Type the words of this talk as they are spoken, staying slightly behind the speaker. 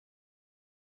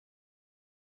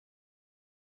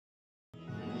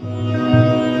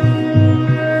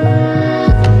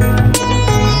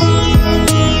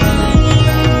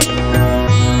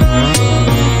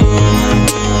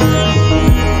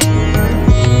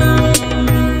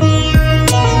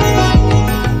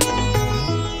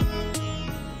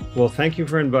thank you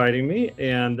for inviting me,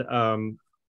 and I'm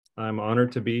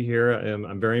honored to be here.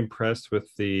 I'm very impressed with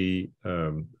the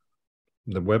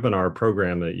webinar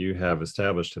program that you have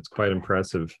established. It's quite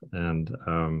impressive, and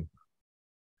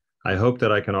I hope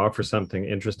that I can offer something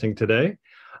interesting today.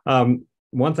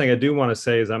 One thing I do want to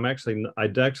say is I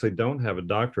actually don't have a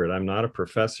doctorate. I'm not a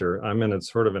professor. I'm in a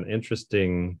sort of an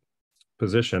interesting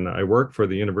position. I work for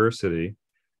the university,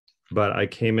 but I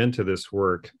came into this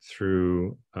work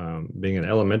through being an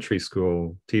elementary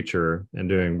school teacher and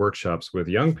doing workshops with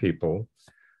young people.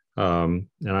 And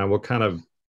I will kind of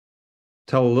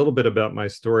tell a little bit about my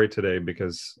story today,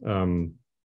 because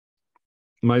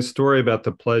my story about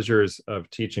the pleasures of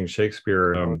teaching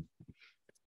Shakespeare,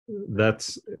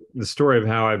 that's the story of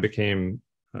how I became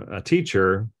a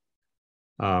teacher,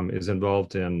 is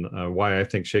involved in why I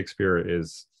think Shakespeare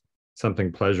is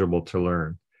something pleasurable to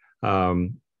learn.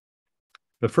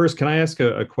 But first, can I ask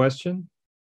a question?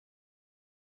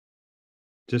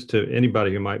 Just to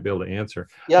anybody who might be able to answer.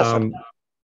 Yes,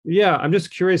 yeah, I'm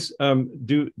just curious,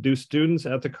 do students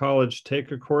at the college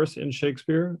take a course in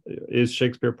Shakespeare? Is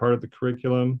Shakespeare part of the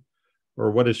curriculum? Or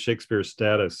what is Shakespeare's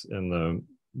status in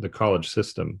the college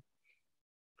system?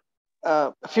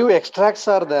 a few extracts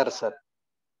are there, sir.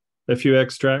 A few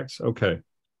extracts? Okay.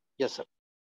 Yes, sir.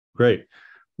 Great.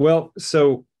 Well,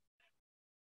 so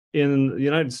in the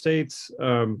United States,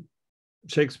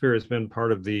 Shakespeare has been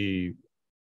part of the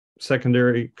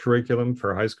secondary curriculum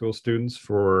for high school students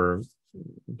for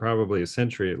probably a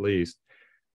century at least.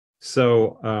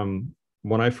 So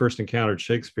when I first encountered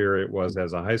Shakespeare, it was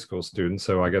as a high school student.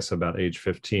 So I guess about age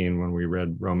 15 when we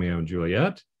read Romeo and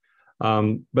Juliet.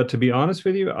 But to be honest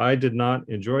with you, I did not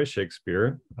enjoy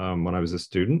Shakespeare when I was a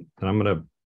student. And I'm going to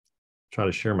try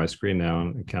to share my screen now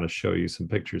and kind of show you some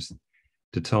pictures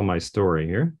to tell my story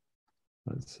here.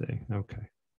 Let's see. Okay.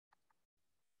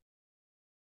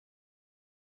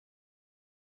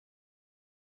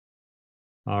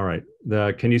 All right.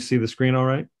 Can you see the screen all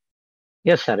right?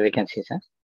 Yes, sir. We can see, sir.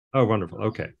 Oh, wonderful.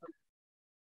 Okay.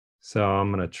 So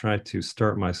I'm going to try to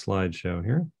start my slideshow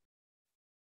here.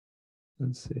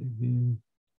 Let's see.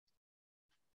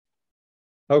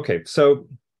 Okay. So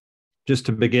just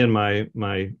to begin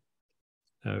my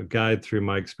guide through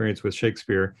my experience with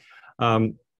Shakespeare,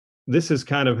 this is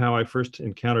kind of how I first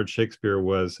encountered Shakespeare,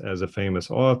 was as a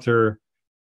famous author,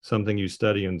 something you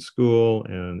study in school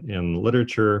and in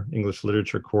literature, English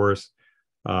literature course.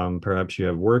 Perhaps you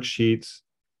have worksheets.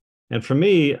 And for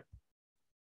me,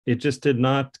 it just did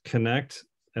not connect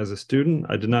as a student.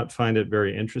 I did not find it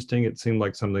very interesting. It seemed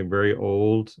like something very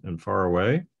old and far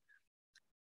away.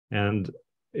 And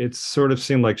it sort of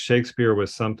seemed like Shakespeare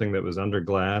was something that was under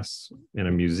glass in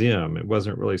a museum. It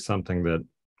wasn't really something that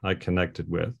I connected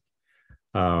with.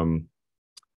 And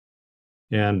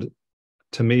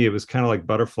to me, it was kind of like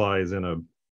butterflies in an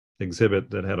exhibit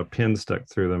that had a pin stuck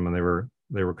through them, and they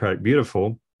were quite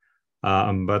beautiful,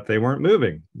 but they weren't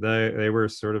moving. They were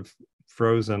sort of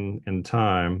frozen in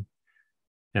time,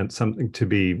 and something to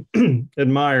be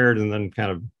admired and then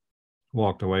kind of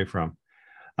walked away from.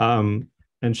 And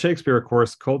Shakespeare, of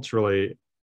course, culturally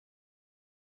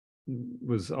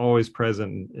was always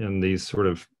present in these sort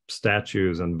of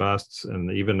statues and busts, and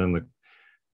even in the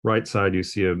right side, you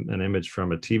see an image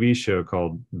from a TV show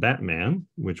called Batman,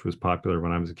 which was popular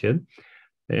when I was a kid.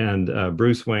 And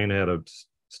Bruce Wayne had a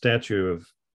statue of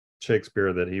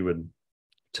Shakespeare that he would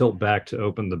tilt back to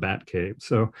open the Batcave.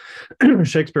 So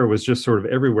Shakespeare was just sort of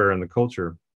everywhere in the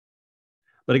culture.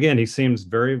 But again, he seems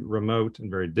very remote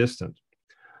and very distant.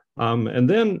 And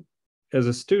then as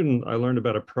a student, I learned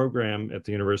about a program at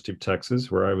the University of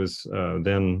Texas where I was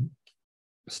then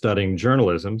studying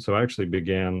journalism. So I actually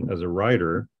began as a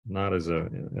writer, not as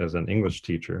an English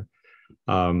teacher.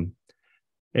 And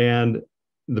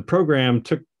the program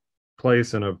took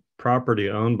place in a property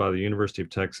owned by the University of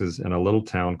Texas in a little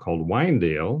town called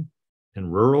Winedale in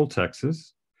rural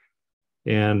Texas.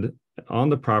 And on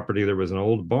the property, there was an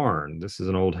old barn. This is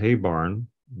an old hay barn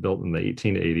built in the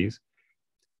 1880s.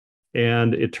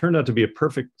 And it turned out to be a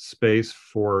perfect space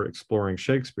for exploring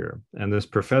Shakespeare. And this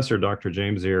professor, Dr.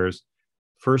 James Ayers,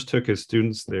 first took his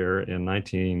students there in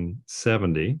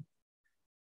 1970.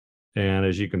 And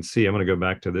as you can see, I'm going to go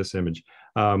back to this image.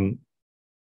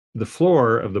 The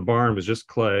floor of the barn was just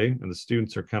clay, and the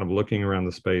students are kind of looking around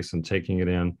the space and taking it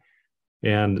in.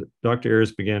 And Dr.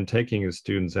 Ayers began taking his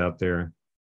students out there.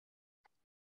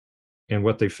 And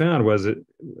what they found was that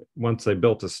once they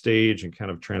built a stage and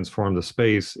kind of transformed the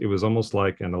space, it was almost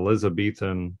like an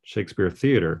Elizabethan Shakespeare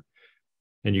theater.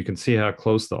 And you can see how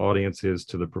close the audience is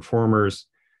to the performers,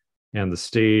 and the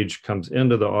stage comes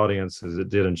into the audience as it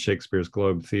did in Shakespeare's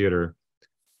Globe Theater.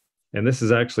 And this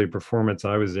is actually a performance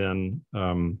I was in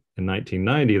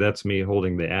 1990. That's me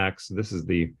holding the axe. This is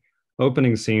the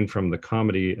opening scene from the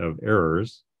Comedy of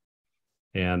Errors.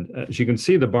 And as you can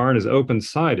see, the barn is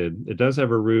open-sided. It does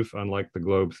have a roof, unlike the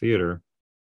Globe Theater,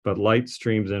 but light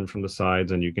streams in from the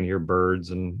sides, and you can hear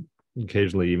birds and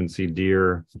occasionally even see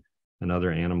deer and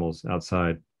other animals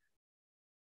outside.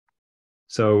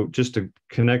 So just to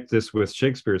connect this with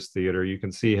Shakespeare's theater, you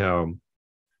can see how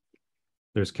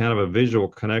there's kind of a visual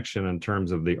connection in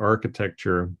terms of the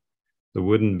architecture, the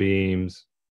wooden beams,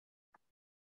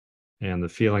 and the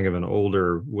feeling of an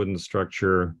older wooden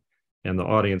structure, and the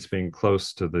audience being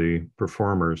close to the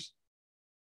performers.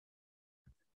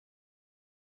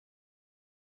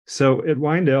 So at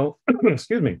Wyandotte,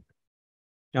 excuse me,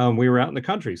 we were out in the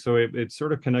country. So it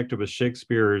sort of connected with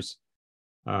Shakespeare's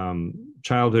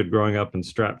childhood growing up in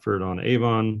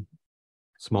Stratford-on-Avon,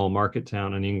 small market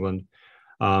town in England,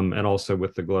 and also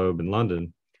with the Globe in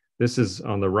London. This is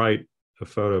on the right, a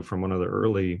photo from one of the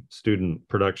early student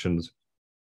productions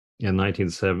in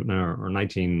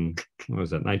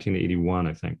 1981,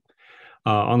 I think.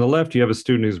 On the left, you have a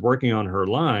student who's working on her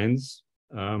lines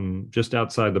just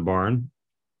outside the barn.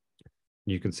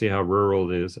 You can see how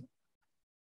rural it is.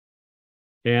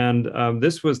 And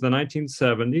this was the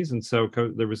 1970s, and so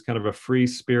there was kind of a free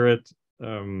spirit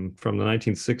from the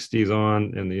 1960s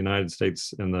on in the United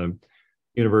States and the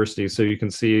university. So you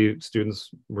can see students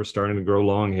were starting to grow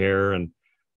long hair, and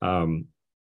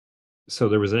so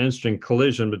there was an interesting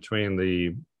collision between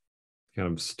the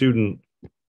kind of student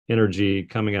energy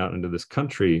coming out into this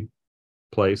country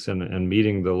place and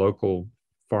meeting the local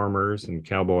farmers and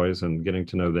cowboys and getting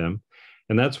to know them.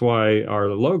 And that's why our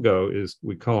logo is,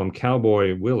 we call him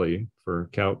Cowboy Willie for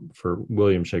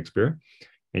William Shakespeare.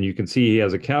 And you can see he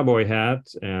has a cowboy hat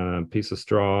and a piece of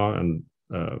straw and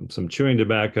some chewing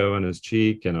tobacco in his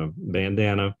cheek and a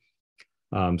bandana.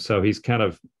 So he's kind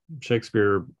of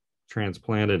Shakespeare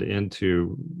transplanted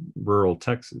into rural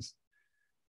Texas.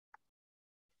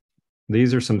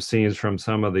 These are some scenes from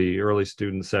some of the early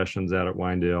student sessions out at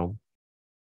Wyandotte.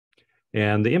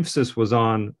 And the emphasis was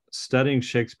on studying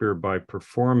Shakespeare by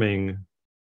performing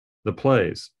the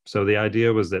plays. So the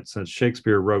idea was that since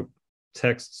Shakespeare wrote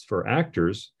texts for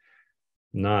actors,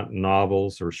 not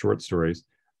novels or short stories,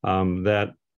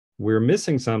 that we're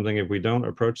missing something if we don't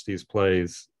approach these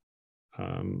plays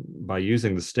by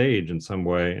using the stage in some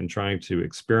way and trying to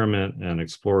experiment and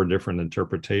explore different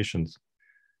interpretations.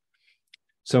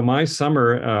 So my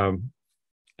summer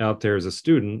out there as a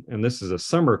student, and this is a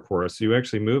summer course, so you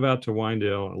actually move out to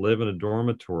Wyandotte and live in a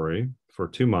dormitory for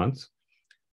 2 months.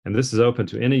 And this is open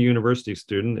to any university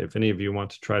student. If any of you want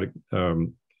to try to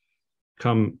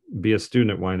come be a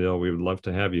student at Wyandotte, we would love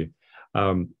to have you.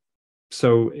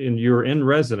 So you're in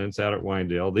residence out at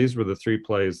Wyandotte. These were the 3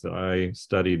 plays that I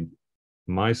studied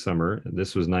my summer.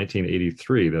 This was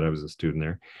 1983 that I was a student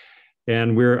there.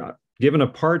 And we're given a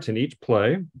part in each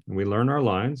play, and we learn our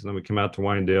lines, and then we come out to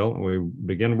Wyandotte and we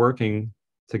begin working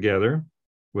together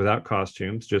without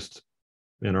costumes, just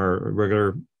in our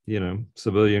regular,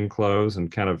 civilian clothes,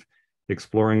 and kind of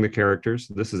exploring the characters.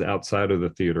 This is outside of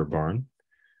the theater barn.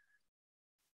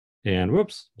 And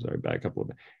back up a little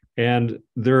bit. And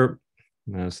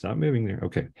stop moving there.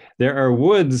 Okay. There are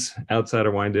woods outside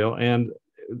of Wyandotte, and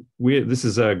this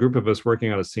is a group of us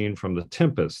working on a scene from The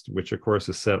Tempest, which of course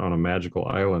is set on a magical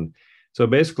island. So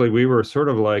basically we were sort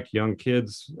of like young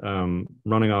kids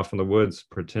running off in the woods,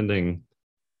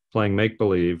 playing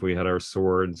make-believe. We had our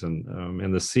swords, and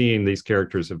in the scene, these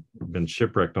characters have been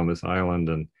shipwrecked on this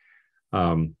island.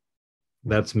 And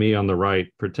that's me on the right,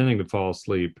 pretending to fall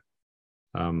asleep.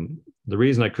 The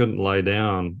reason I couldn't lie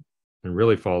down and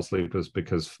really fall asleep was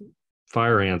because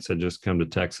fire ants had just come to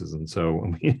Texas. And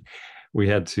so we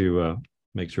had to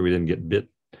make sure we didn't get bit.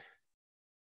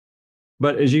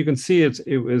 But as you can see,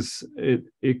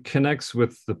 it connects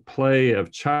with the play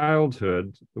of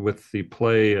childhood, with the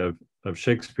play of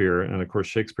Shakespeare. And of course,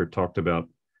 Shakespeare talked about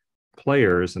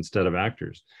players instead of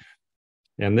actors.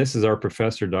 And this is our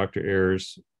professor, Dr.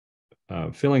 Ayers,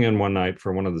 filling in one night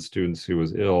for one of the students who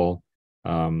was ill.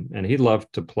 And he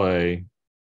loved to play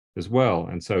as well.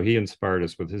 And so he inspired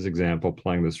us with his example,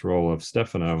 playing this role of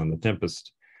Stephano in The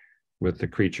Tempest with the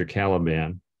creature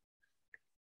Caliban.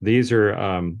 These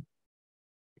are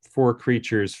 4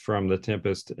 creatures from The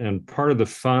Tempest. And part of the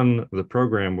fun of the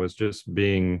program was just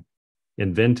being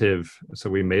inventive. So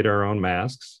we made our own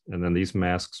masks, and then these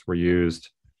masks were used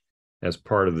as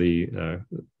part of the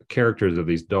characters of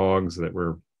these dogs that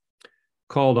were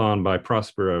called on by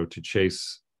Prospero to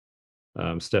chase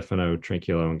Stephano,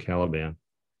 Trinculo, and Caliban.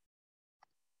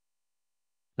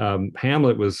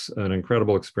 Hamlet was an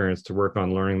incredible experience to work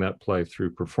on learning that play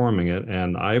through performing it.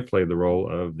 And I played the role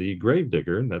of the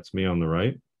gravedigger. That's me on the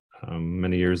right,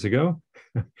 many years ago.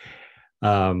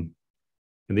 And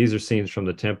these are scenes from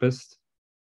The Tempest.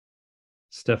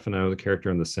 Stefano, the character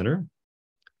in the center.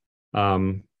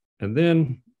 And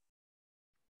then,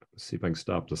 let's see if I can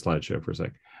stop the slideshow for a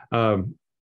sec.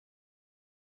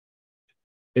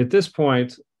 At this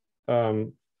point,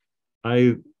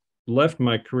 I left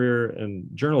my career in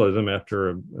journalism after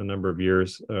a number of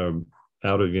years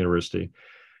out of university.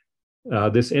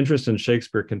 This interest in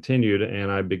Shakespeare continued,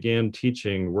 and I began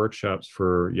teaching workshops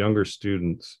for younger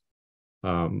students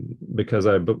because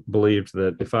I believed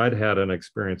that if I'd had an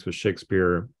experience with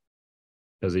Shakespeare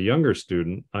as a younger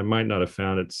student, I might not have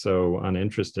found it so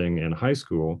uninteresting in high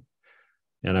school,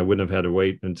 and I wouldn't have had to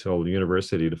wait until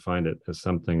university to find it as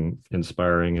something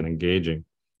inspiring and engaging.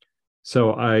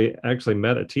 So I actually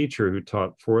met a teacher who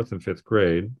taught 4th and 5th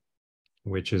grade,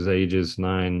 which is ages 8,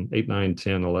 9,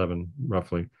 10, 11,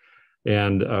 roughly.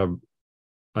 And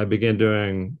I began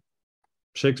doing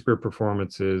Shakespeare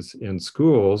performances in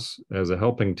schools as a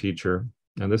helping teacher.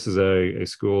 And this is a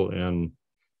school in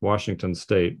Washington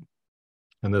State.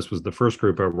 And this was the first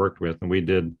group I worked with. And we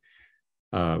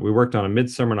worked on A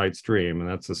Midsummer Night's Dream, and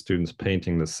that's the students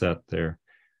painting the set there.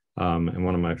 And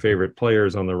one of my favorite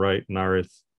players on the right,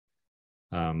 Narith,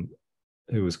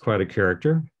 who was quite a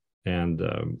character. And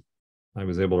I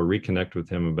was able to reconnect with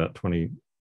him about 20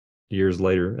 years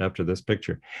later after this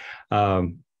picture.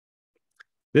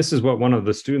 This is what one of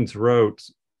the students wrote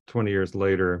 20 years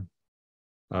later.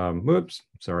 Whoops,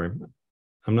 sorry.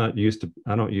 I don't use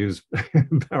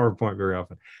PowerPoint very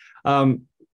often.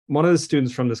 One of the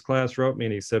students from this class wrote me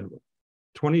and he said,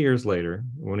 20 years later,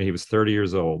 when he was 30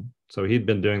 years old, so he'd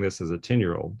been doing this as a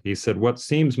 10-year-old, he said, what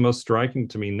seems most striking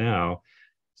to me now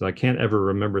is I can't ever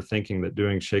remember thinking that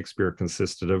doing Shakespeare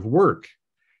consisted of work.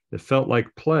 It felt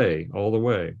like play all the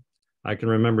way. I can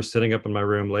remember sitting up in my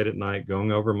room late at night,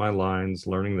 going over my lines,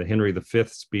 learning the Henry V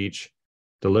speech,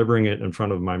 delivering it in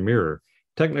front of my mirror.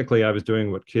 Technically, I was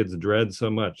doing what kids dread so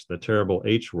much, the terrible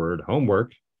H word,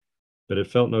 homework, but it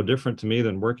felt no different to me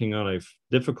than working on a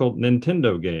difficult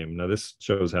Nintendo game. Now, this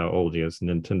shows how old he is.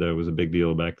 Nintendo was a big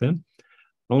deal back then.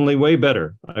 Only way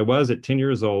better. I was, at 10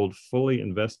 years old, fully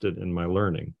invested in my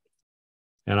learning.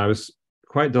 And I was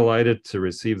quite delighted to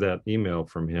receive that email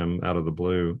from him out of the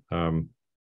blue,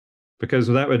 because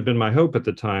that had been my hope at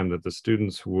the time, that the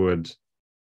students would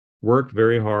work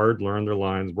very hard, learn their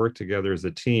lines, work together as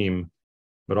a team,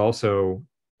 but also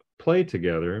play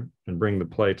together and bring the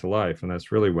play to life. And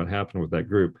that's really what happened with that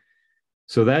group.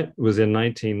 So that was in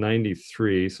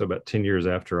 1993, so about 10 years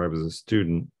after I was a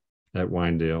student at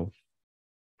Wynedale.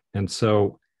 And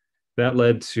so that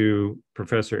led to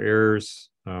Professor Ayers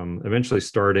eventually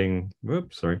starting,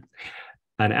 an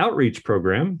outreach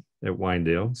program at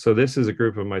Wynedale. So this is a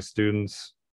group of my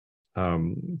students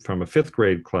from a 5th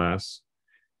grade class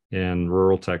in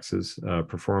rural Texas,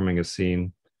 performing a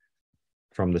scene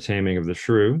from The Taming of the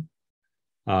Shrew,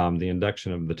 the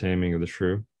induction of The Taming of the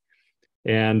Shrew.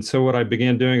 And so what I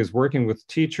began doing is working with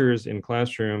teachers in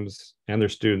classrooms and their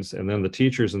students, and then the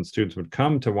teachers and students would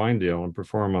come to Wynedale and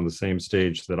perform on the same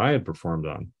stage that I had performed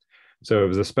on. So it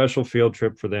was a special field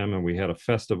trip for them, and we had a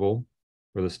festival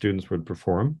where the students would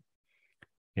perform.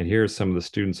 And here's some of the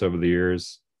students over the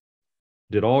years.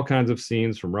 Did all kinds of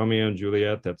scenes from Romeo and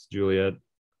Juliet. That's Juliet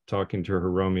talking to her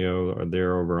Romeo, or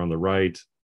there over on the right.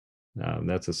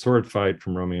 That's a sword fight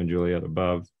from Romeo and Juliet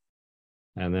above.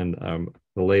 And then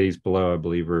the ladies below, I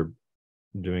believe, are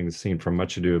doing the scene from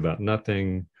Much Ado About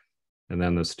Nothing. And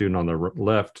then the student on the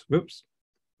left,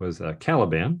 was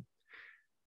Caliban.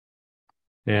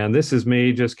 And this is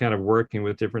me just kind of working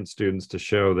with different students to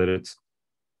show that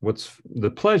what's the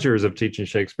pleasures of teaching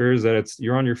Shakespeare is that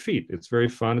you're on your feet. It's very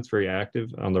fun. It's very active.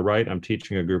 On the right, I'm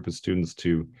teaching a group of students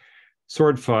to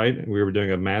sword fight. We were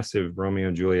doing a massive Romeo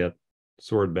and Juliet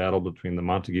sword battle between the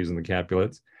Montagues and the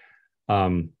Capulets.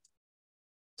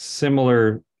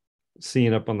 Similar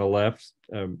scene up on the left,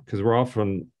 because we're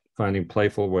often finding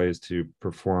playful ways to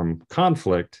perform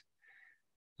conflict,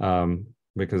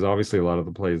 because obviously a lot of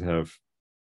the plays have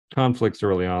conflicts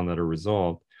early on that are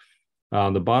resolved.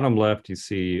 On the bottom left, you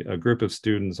see a group of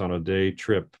students on a day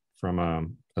trip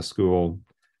from a school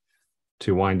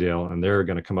to Wynedale, and they're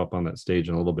going to come up on that stage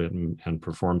in a little bit and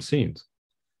perform scenes.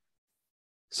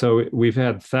 So we've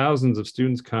had thousands of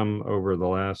students come over the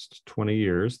last 20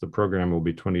 years. The program will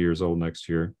be 20 years old next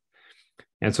year.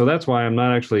 And so that's why I'm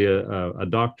not actually a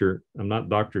doctor. I'm not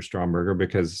Dr. Stromberger,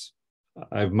 because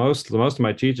most of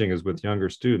my teaching is with younger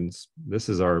students. This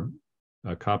is a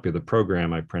copy of the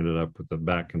program I printed up with the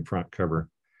back and front cover.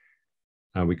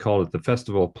 We called it the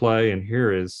Festival Play, and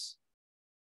here is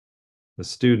the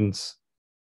students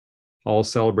all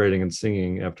celebrating and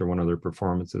singing after one of their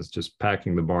performances, just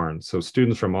packing the barn. So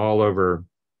students from all over,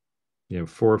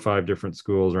 4 or 5 different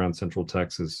schools around Central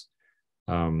Texas.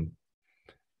 And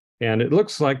it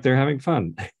looks like they're having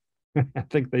fun. I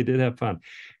think they did have fun.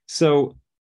 So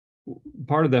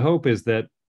part of the hope is that,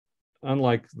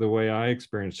 unlike the way I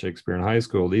experienced Shakespeare in high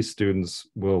school, these students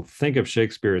will think of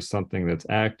Shakespeare as something that's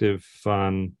active,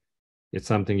 fun. It's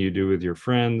something you do with your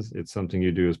friends. It's something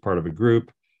you do as part of a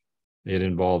group. It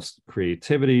involves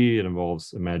creativity. It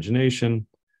involves imagination.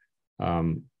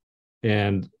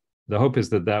 And the hope is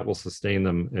that that will sustain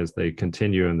them as they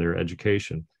continue in their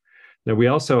education. Now, we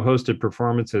also hosted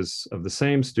performances of the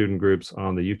same student groups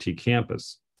on the UT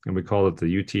campus, and we call it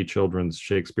the UT Children's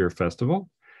Shakespeare Festival.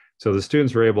 So the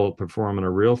students were able to perform in a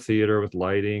real theater with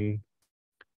lighting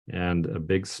and a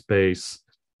big space.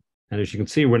 And as you can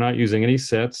see, we're not using any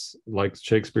sets. Like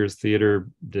Shakespeare's theater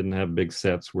didn't have big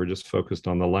sets. We're just focused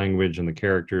on the language and the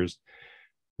characters.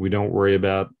 We don't worry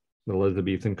about the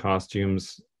Elizabethan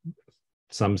costumes.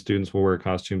 Some students will wear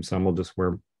costumes, some will just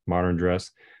wear modern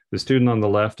dress. The student on the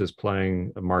left is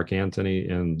playing Mark Antony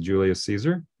in Julius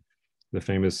Caesar, the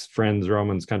famous Friends,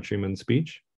 Romans, Countrymen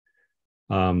speech.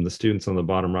 The students on the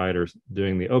bottom right are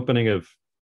doing the opening of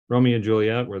Romeo and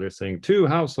Juliet, where they're saying 2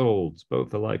 households,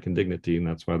 both alike in dignity, and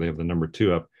that's why they have the number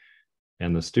 2 up.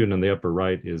 And the student on the upper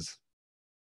right is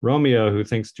Romeo, who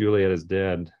thinks Juliet is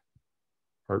dead.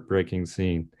 Heartbreaking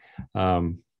scene.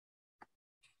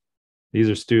 These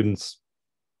are students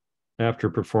after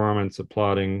performance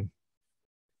applauding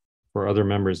for other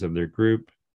members of their group.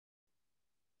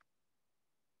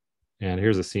 And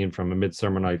here's a scene from A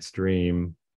Midsummer Night's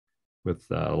Dream with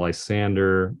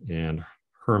Lysander and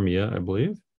Hermia, I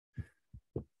believe.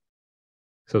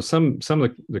 So some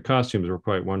of the costumes were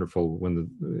quite wonderful,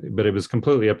 but it was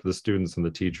completely up to the students and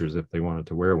the teachers if they wanted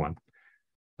to wear one.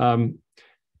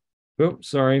 Oh,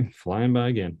 sorry, flying by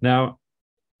again. Now,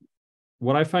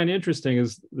 what I find interesting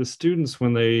is the students,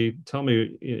 when they tell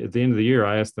me at the end of the year,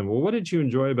 I ask them, well, what did you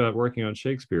enjoy about working on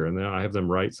Shakespeare? And then I have them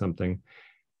write something,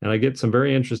 and I get some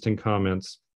very interesting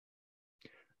comments.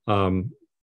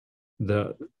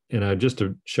 Just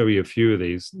to show you a few of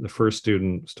these, the first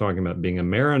student was talking about being a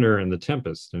mariner in The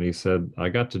Tempest, and he said, I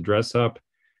got to dress up.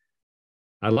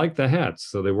 I liked the hats,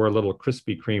 so they wore little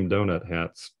Krispy Kreme donut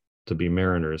hats to be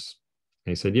mariners.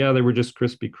 And he said, yeah, they were just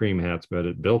Krispy Kreme hats, but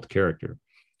it built character.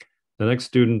 The next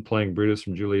student playing Brutus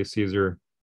from Julius Caesar,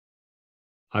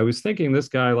 I was thinking this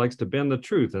guy likes to bend the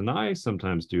truth, and I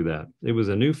sometimes do that. It was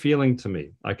a new feeling to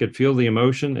me. I could feel the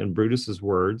emotion in Brutus's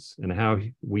words and how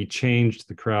we changed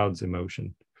the crowd's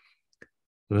emotion.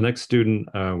 The next student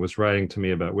was writing to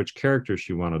me about which character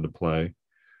she wanted to play.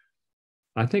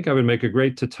 I think I would make a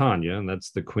great Titania, and that's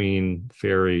the queen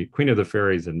of the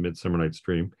fairies in Midsummer Night's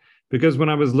Dream, because when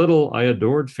I was little, I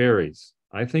adored fairies.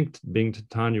 I think being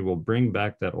Titania will bring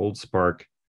back that old spark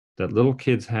that little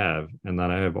kids have and that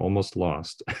I have almost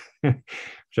lost, which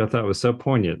I thought was so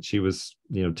poignant. She was,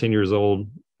 10 years old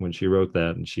when she wrote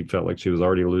that, and she felt like she was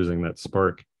already losing that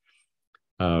spark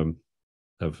of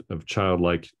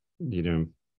childlike,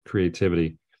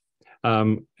 creativity.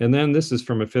 And then this is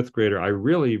from a 5th grader. I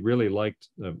really, really liked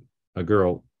a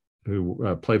girl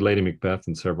who played Lady Macbeth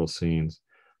in several scenes.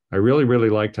 I really, really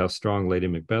liked how strong Lady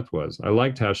Macbeth was. I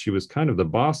liked how she was kind of the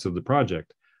boss of the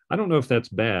project. I don't know if that's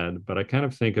bad, but I kind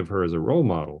of think of her as a role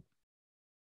model.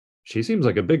 She seems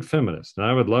like a big feminist, and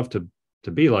I would love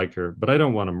to be like her, but I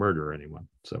don't want to murder anyone.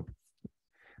 So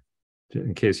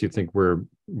in case you think we're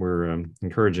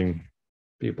encouraging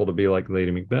people to be like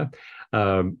Lady Macbeth.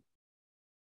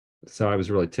 So I was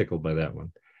really tickled by that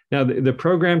one. Now, the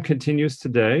program continues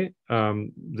today.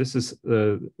 This is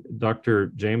Dr.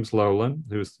 James Lowland,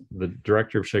 who's the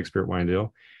director of Shakespeare at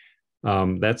Winedale.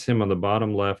 That's him on the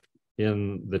bottom left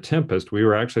in The Tempest. We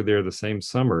were actually there the same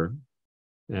summer,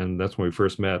 and that's when we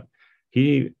first met.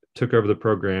 He took over the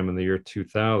program in the year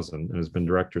 2000 and has been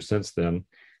director since then.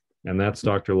 And that's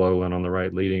Dr. Lowland on the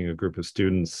right, leading a group of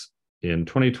students in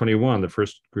 2021, the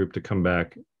first group to come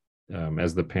back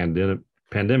as the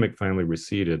pandemic finally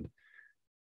receded.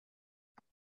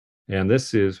 And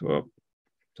this is,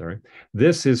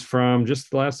 this is from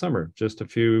just last summer, just a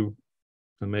few,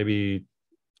 maybe,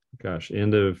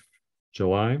 end of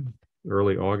July,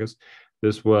 early August.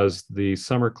 This was the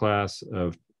summer class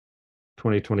of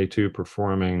 2022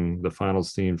 performing the final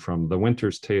scene from The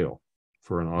Winter's Tale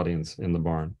for an audience in the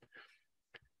barn.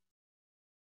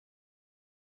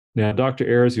 Now, Dr.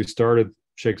 Ayers, who started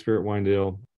Shakespeare at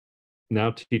Winedale,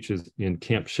 now teaches in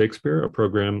Camp Shakespeare, a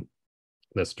program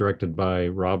that's directed by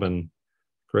Robin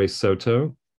Grace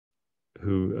Soto,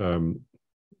 who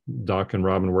Doc and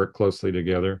Robin worked closely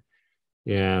together.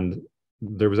 And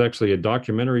there was actually a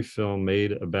documentary film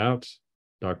made about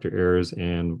Dr. Ayres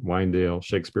and Wynedale,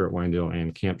 Shakespeare at Wynedale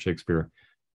and Camp Shakespeare.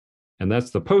 And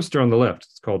that's the poster on the left.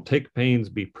 It's called Take Pains,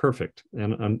 Be Perfect.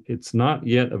 And it's not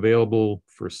yet available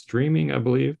for streaming, I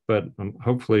believe, but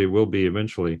hopefully it will be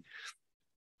eventually.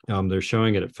 They're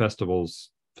showing it at festivals,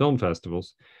 film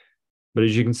festivals. But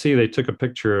as you can see, they took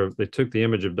the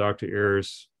image of Dr.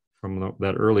 Ayres from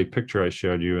that early picture I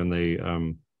showed you, and they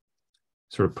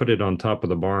sort of put it on top of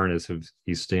the barn as if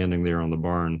he's standing there on the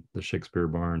barn, the Shakespeare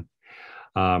barn.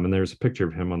 And there's a picture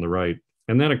of him on the right.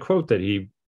 And then a quote that he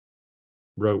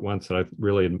wrote once that I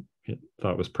really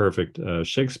thought was perfect.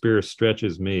 Shakespeare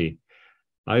stretches me.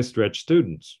 I stretch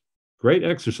students. Great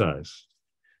exercise.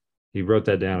 He wrote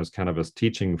that down as kind of a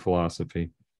teaching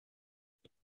philosophy.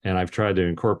 And I've tried to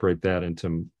incorporate that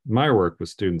into my work with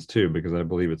students too, because I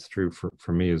believe it's true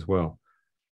for me as well.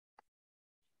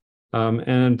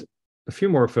 And a few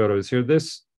more photos here.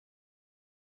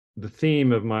 The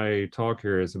theme of my talk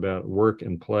here is about work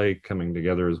and play coming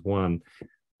together as one.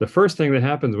 The first thing that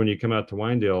happens when you come out to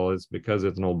Wynedale is, because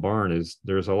it's an old barn, is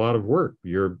there's a lot of work.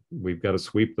 We've got to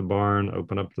sweep the barn,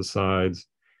 open up the sides,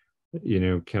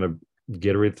 kind of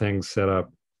get everything set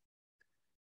up.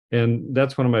 And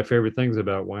that's one of my favorite things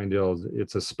about Wynedale is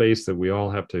it's a space that we all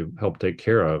have to help take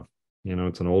care of.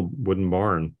 It's an old wooden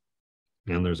barn,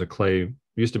 and there's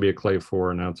used to be a clay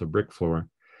floor, now it's a brick floor.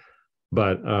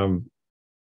 But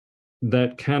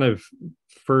that kind of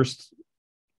first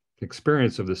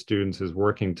experience of the students is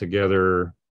working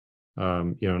together,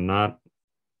 not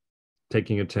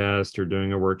taking a test or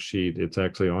doing a worksheet. It's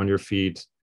actually on your feet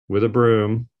with a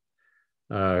broom,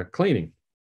 cleaning.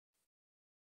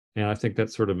 And I think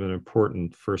that's sort of an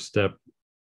important first step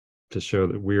to show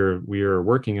that we are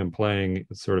working and playing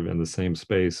sort of in the same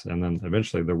space, and then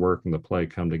eventually the work and the play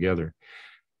come together.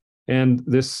 And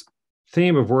this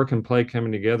theme of work and play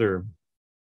coming together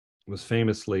was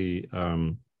famously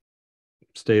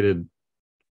stated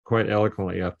quite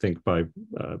eloquently, I think, by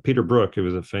Peter Brook, who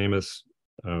was a famous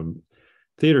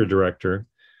theater director,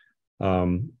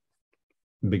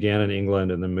 began in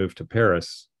England and then moved to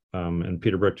Paris. And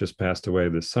Peter Brook just passed away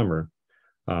this summer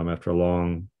after a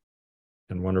long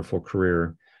and wonderful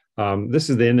career. This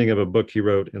is the ending of a book he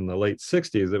wrote in the late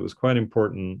 60s that was quite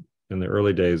important in the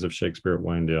early days of Shakespeare at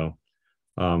Wynedale.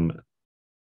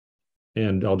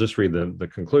 And I'll just read the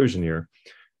conclusion here.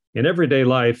 In everyday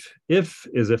life, if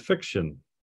is a fiction.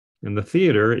 In the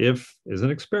theater, if is an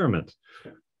experiment.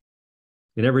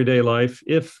 In everyday life,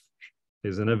 if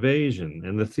is an evasion.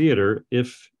 In the theater,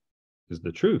 if is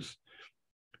the truth.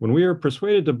 When we are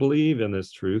persuaded to believe in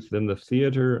this truth, then the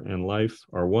theater and life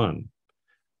are one.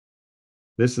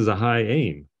 This is a high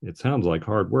aim. It sounds like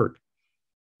hard work.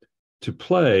 To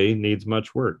play needs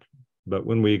much work, but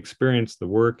when we experience the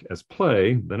work as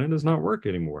play, then it is not work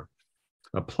anymore.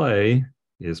 A play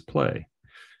is play.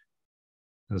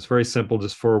 And it's very simple,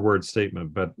 just 4-word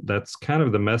statement, but that's kind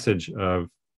of the message of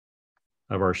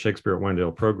our Shakespeare at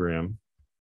Wynedale program.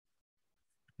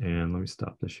 And let me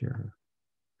stop this here.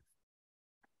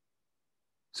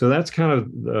 So that's kind of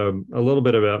a little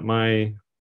bit about my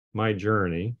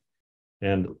journey.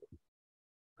 And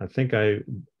I think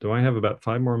do I have about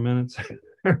 5 more minutes?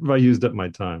 Or have I used up my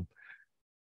time?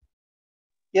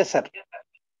 Yes, sir.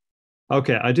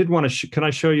 Okay, I did want to, can I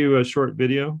show you a short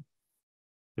video?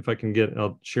 If I can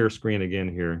I'll share screen again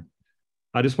here.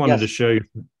 I just wanted to show you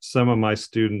some of my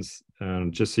students,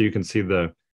 just so you can see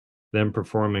them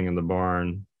performing in the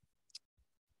barn,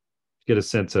 get a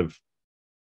sense of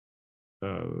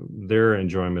their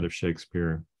enjoyment of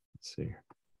Shakespeare. Let's see.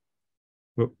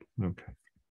 Whoop, okay.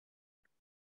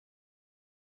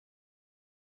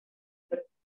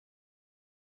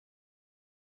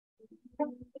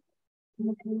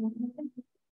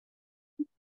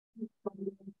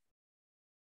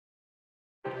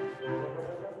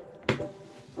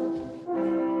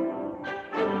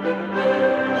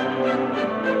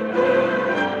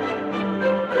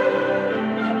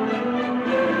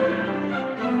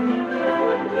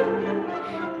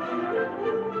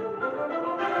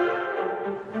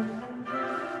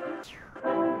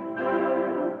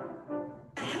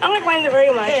 I like Wynedale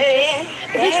very much.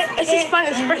 It's just fun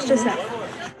to express yourself.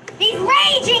 These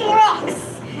raging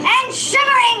rocks and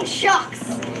shimmering shocks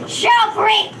shall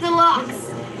break the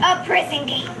locks of prison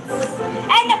gates,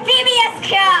 and the amphibious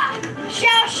car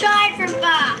shall shine from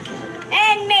far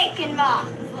and make and mar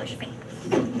the foolish fates.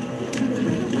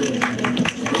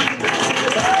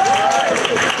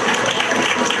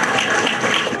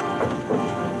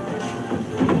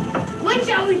 When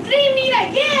shall we three meet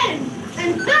again?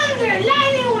 And thunder,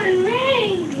 lightning, and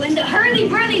rain. When the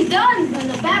hurly-burly's done, when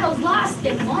the battle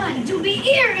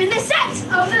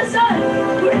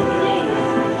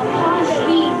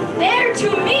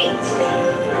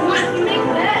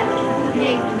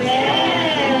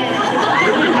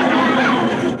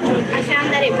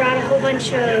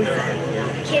bunch of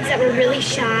kids that were really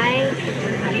shy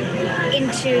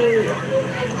into,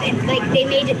 like,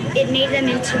 it made them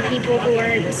into people who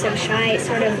weren't so shy,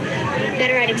 sort of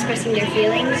better at expressing their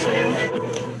feelings, you know?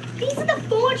 These are the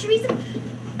forgeries of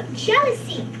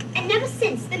jealousy. And never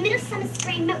since the middle summer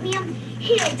spring met me on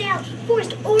hill, dale,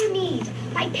 forest, or mead,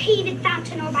 by painted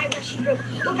fountain or by rushing brook,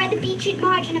 or by the beached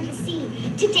margin of the sea,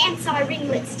 to dance our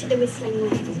ringlets to the whistling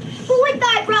wind. For with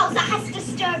thy brows thou hast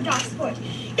disturbed our sport,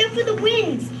 therefore the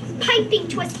winds, piping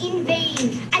to us in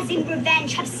vain, as in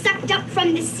revenge, have sucked up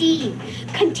from the sea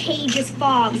contagious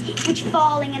fogs, which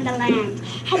falling in the land,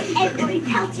 has every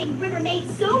pelting river made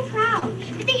so proud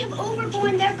that they have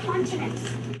overborne their continents.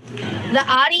 The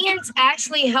audience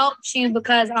actually helps you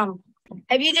because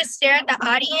if you just stare at the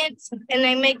audience and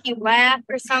they make you laugh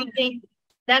or something,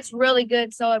 that's really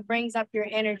good. So it brings up your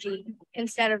energy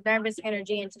instead of nervous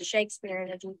energy into Shakespeare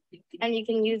energy. And you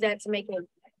can use that to make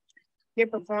your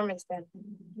performance better.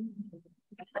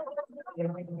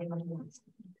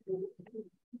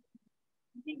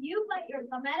 Did you let your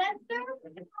thumb at us, sir?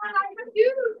 I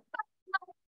refuse.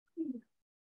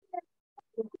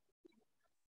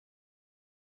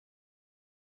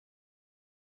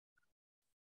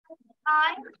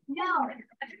 No. I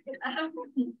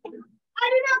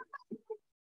do not.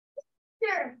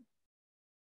 Sure.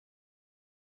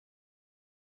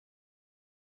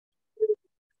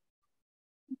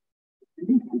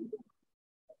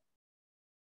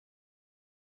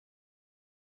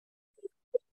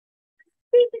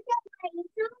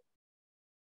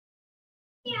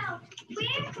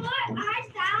 Wherefore art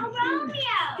thou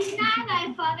Romeo? Deny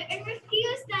thy father and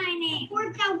refuse thy name.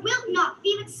 For thou wilt not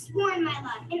be but sworn, my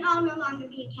love, and I'll no longer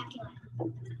be a Capulet.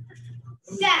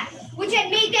 That which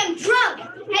had made them drunk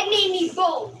had made me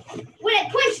bold. What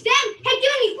had quenched them had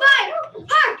given me fire.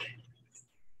 Hark!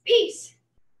 Peace.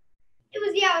 It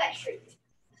was the owl that shrieked.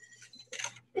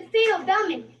 The fatal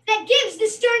bellman that gives the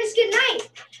sternest good night.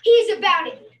 He is about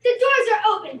it. The doors are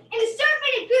open, and the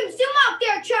serpent grooms do mock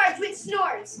their charge with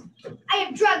snores. I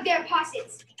have drugged their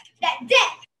possets, that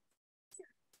death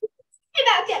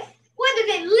about them, whether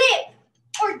they live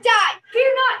or die.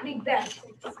 Fear not, Macbeth.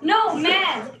 No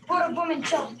man or a woman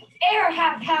shall e'er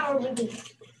have power with thee.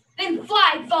 Then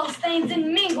fly, false thanes,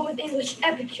 and mingle with English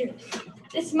epicures.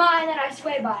 This mind that I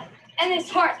sway by, and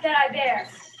this heart that I bear,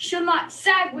 shall not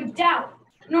sag with doubt,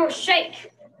 nor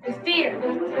shake with fear.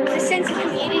 The sense of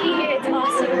community here, it's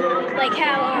awesome. Like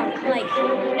how,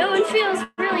 no one feels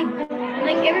really,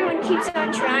 like everyone keeps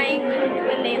on trying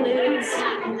when they lose.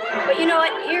 But you know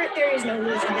what? Here, there is no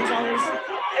loser. There's always,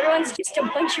 everyone's just a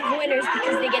bunch of winners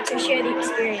because they get to share the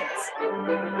experience.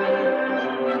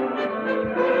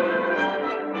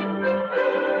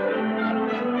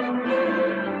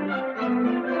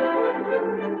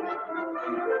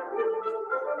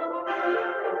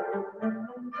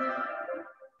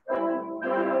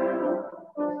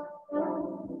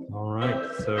 All right,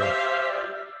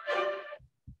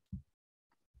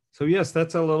 so yes,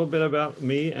 that's a little bit about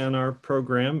me and our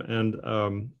program, and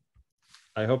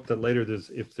I hope that later,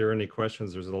 if there are any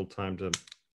questions, there's a little time to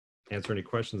answer any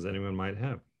questions anyone might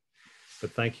have.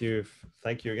 But thank you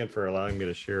again for allowing me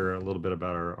to share a little bit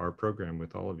about our program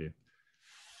with all of you.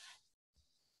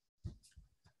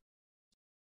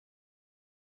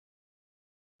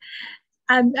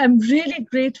 I'm really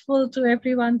grateful to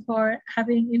everyone for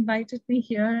having invited me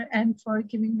here and for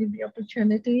giving me the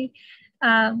opportunity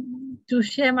to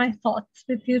share my thoughts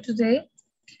with you today.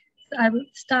 So I will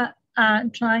start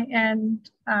trying and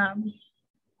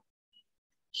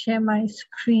share my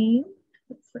screen.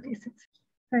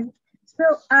 Right. So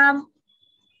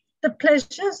the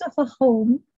pleasures of a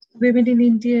home, women in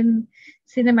Indian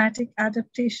cinematic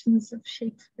adaptations of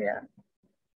Shakespeare.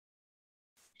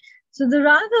 So the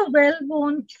rather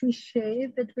well-known cliche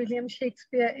that William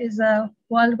Shakespeare is a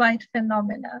worldwide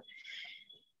phenomenon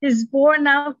is borne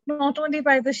out not only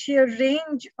by the sheer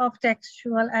range of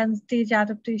textual and stage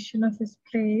adaptation of his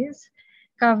plays,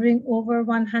 covering over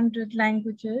 100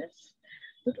 languages,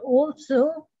 but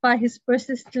also by his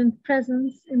persistent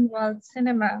presence in world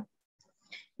cinema.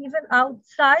 Even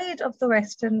outside of the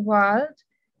Western world,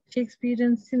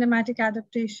 Shakespearean cinematic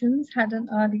adaptations had an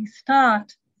early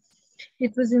start.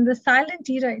 It was in the silent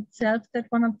era itself that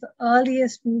one of the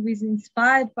earliest movies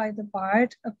inspired by the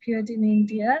bard appeared in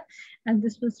India, and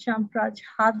this was Champraj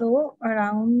Hado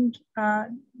around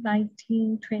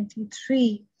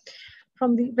 1923.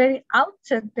 From the very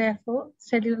outset, therefore,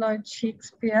 celluloid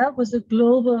Shakespeare was a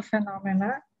global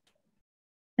phenomenon,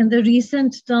 and the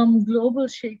recent term global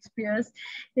Shakespeares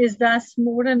is thus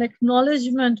more an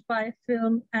acknowledgement by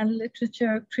film and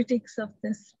literature critics of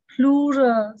this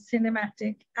plural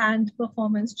cinematic and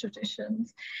performance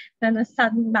traditions than a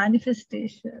sudden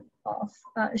manifestation of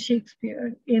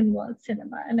Shakespeare in world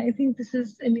cinema. And I think this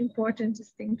is an important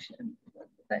distinction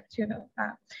that,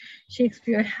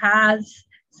 Shakespeare has,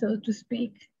 so to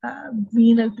speak,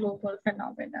 been a global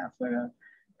phenomena for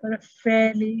a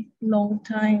fairly long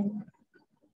time.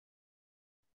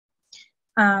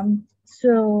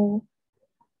 So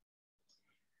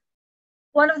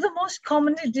one of the most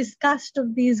commonly discussed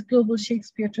of these global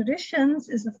Shakespeare traditions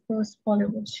is, of course,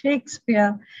 Bollywood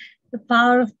Shakespeare. The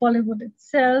power of Bollywood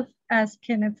itself, as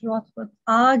Kenneth Rothfuss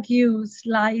argues,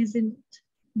 lies in it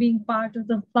being part of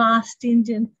the vast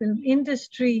Indian film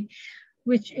industry,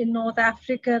 which in North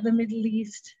Africa, the Middle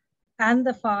East, and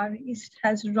the Far East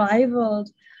has rivaled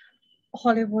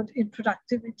Hollywood in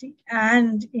productivity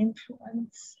and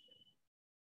influence.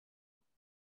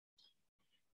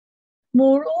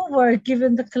 Moreover,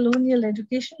 given the colonial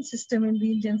education system in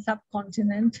the Indian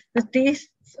subcontinent, the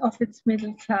tastes of its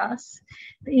middle class,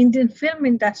 the Indian film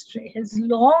industry has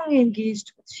long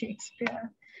engaged with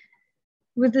Shakespeare.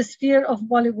 With the sphere of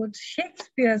Bollywood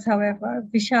Shakespeare's, however,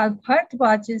 Vishal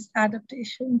Bhardwaj's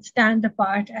adaptations stand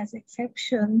apart as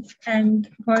exceptions, and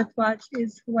Bhardwaj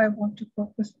is who I want to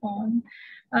focus on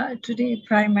today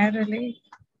primarily.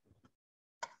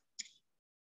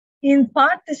 In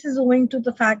part, this is owing to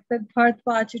the fact that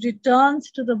Bhardwaj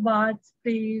returns to the Bard's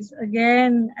plays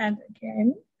again and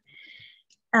again.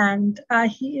 And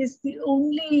he is the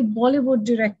only Bollywood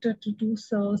director to do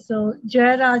so. So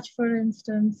Jayaraj, for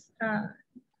instance,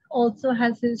 also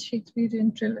has his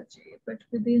Shakespearean trilogy, but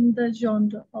within the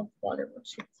genre of Bollywood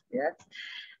Shakespeare,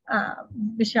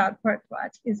 Vishal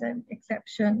Bhardwaj is an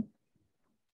exception.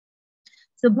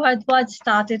 So Bhardwaj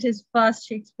started his first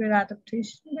Shakespeare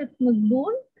adaptation with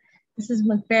Maqbool. This is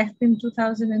Macbeth in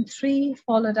 2003,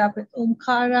 followed up with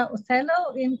Omkara,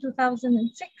 Othello in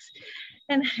 2006,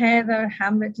 and Heather,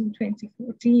 Hamlet in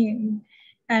 2014.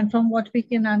 And from what we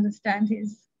can understand,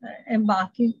 he's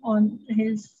embarking on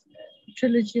his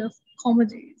trilogy of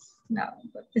comedies now,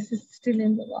 but this is still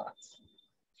in the works.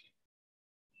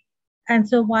 And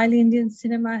so while Indian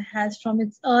cinema has from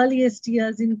its earliest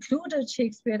years included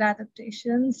Shakespeare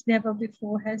adaptations, never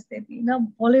before has there been a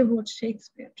Bollywood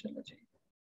Shakespeare trilogy.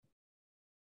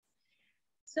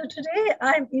 So today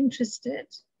I'm interested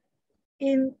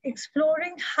in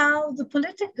exploring how the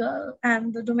political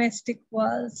and the domestic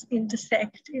worlds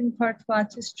intersect in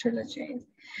Bhardwaj's trilogy.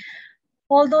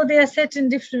 Although they are set in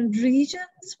different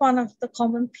regions, one of the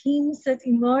common themes that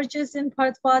emerges in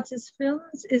Bhardwaj's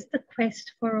films is the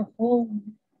quest for a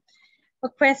home, a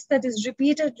quest that is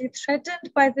repeatedly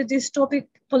threatened by the dystopic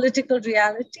political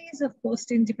realities of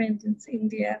post-independence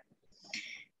India.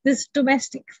 This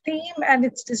domestic theme and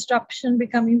its disruption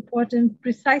become important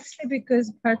precisely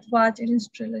because Bhardwaj in his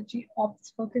trilogy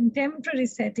opts for contemporary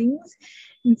settings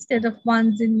instead of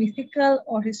ones in mythical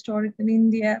or historical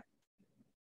India.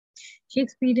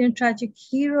 Shakespearean tragic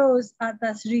heroes are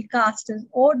thus recast as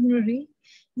ordinary,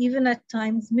 even at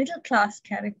times middle-class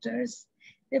characters.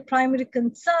 Their primary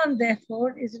concern,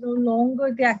 therefore, is no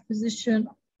longer the acquisition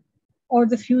or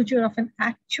the future of an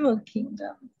actual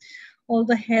kingdom,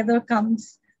 although Heather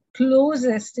comes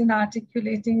closest in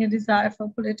articulating a desire for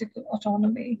political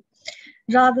autonomy.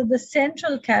 Rather, the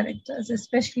central characters,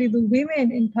 especially the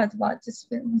women in Bhardwaj's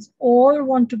films, all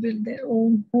want to build their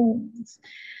own homes,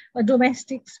 a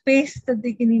domestic space that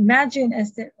they can imagine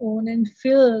as their own and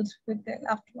filled with their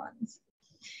loved ones.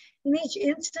 In each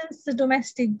instance, the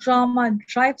domestic drama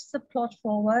drives the plot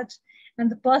forward, and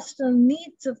the personal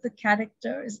needs of the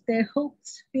characters, their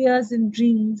hopes, fears, and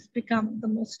dreams become the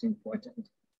most important.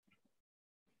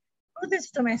 Through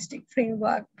this domestic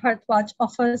framework, Bhardwaj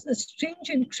offers a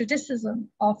stringent criticism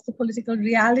of the political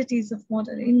realities of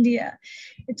modern India,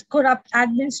 its corrupt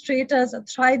administrators, a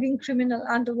thriving criminal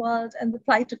underworld, and the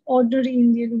plight of ordinary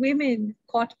Indian women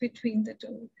caught between the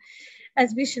two.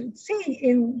 As we should see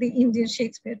in the Indian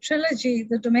Shakespeare trilogy,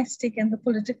 the domestic and the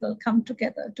political come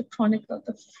together to chronicle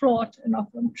the fraught and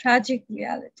often tragic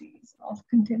realities of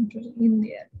contemporary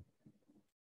India.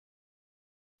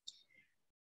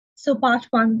 So part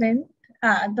one then,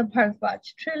 the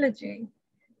Bhardwaj trilogy.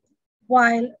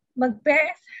 While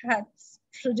Macbeth has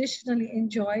traditionally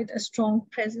enjoyed a strong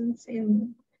presence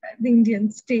in the Indian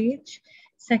stage,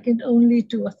 second only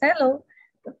to Othello,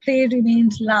 the play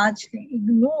remains largely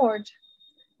ignored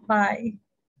by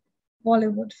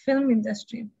Bollywood film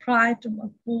industry prior to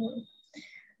Maqbool.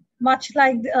 Much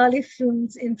like the early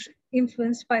films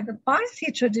influenced by the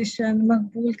Parsi tradition,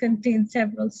 Maqbool contains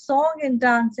several song and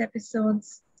dance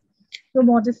episodes, though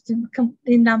modest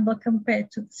in number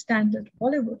compared to the standard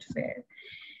Bollywood fare.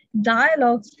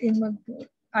 Dialogues in Maqbool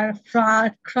are a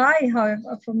far cry,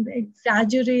 however, from the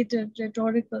exaggerated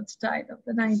rhetorical style of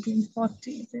the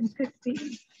 1940s and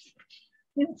 50s.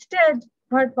 Instead,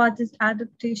 Bharadwaj's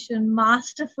adaptation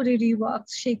masterfully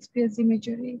reworks Shakespeare's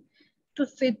imagery to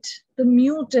fit the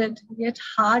muted yet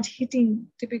hard-hitting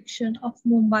depiction of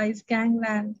Mumbai's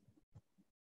gangland.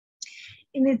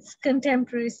 In its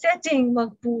contemporary setting,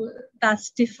 Maqbool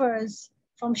thus differs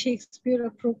from Shakespeare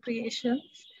appropriations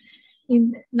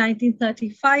in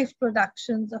 1935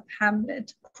 productions of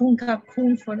Hamlet, Khoon Ka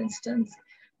Khoon, for instance,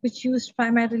 which used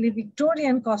primarily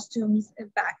Victorian costumes and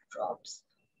backdrops,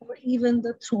 or even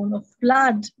The Throne of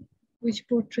Blood, which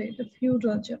portrayed a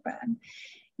feudal Japan.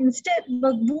 Instead,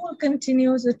 Maqbool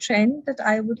continues a trend that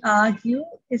I would argue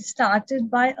is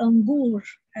started by Angur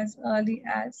as early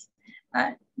as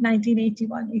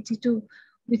 1981-82,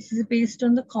 which is based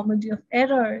on the Comedy of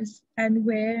Errors, and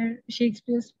where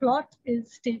Shakespeare's plot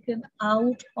is taken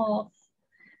out of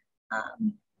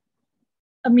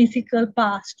a mythical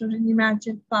past or an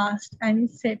imagined past and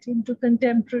is set into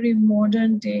contemporary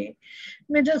modern day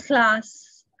middle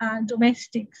class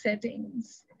domestic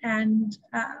settings. And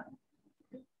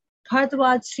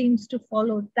Bharadwaj seems to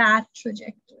follow that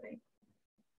trajectory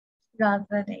rather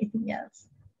than anything else.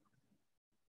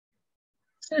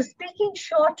 So speaking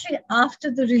shortly after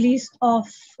the release of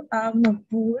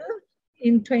Maqbool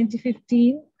in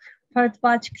 2015,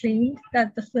 Bharadwaj claimed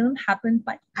that the film happened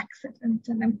by accident,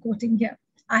 and I'm quoting here.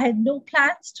 "I had no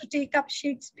plans to take up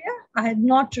Shakespeare. I had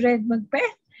not read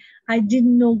Macbeth. I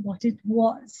didn't know what it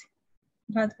was,"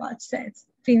 Bharadwaj says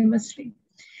famously.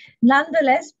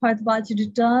 Nonetheless, Bharadwaj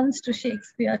returns to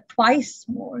Shakespeare twice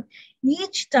more,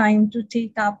 each time to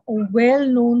take up a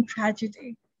well-known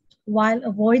tragedy, while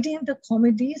avoiding the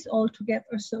comedies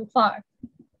altogether so far.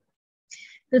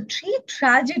 The three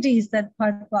tragedies that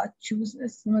Bharadwaj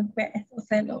chooses, Macbeth,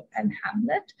 Othello, and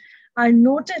Hamlet, are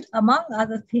noted, among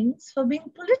other things, for being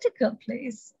political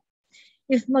plays.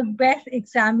 If Macbeth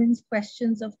examines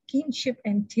questions of kingship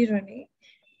and tyranny,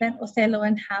 then Othello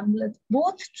and Hamlet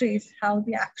both trace how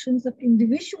the actions of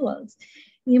individuals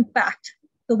impact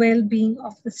the well-being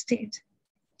of the state.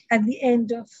 At the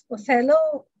end of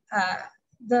Othello,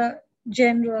 the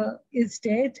general is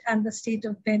dead and the state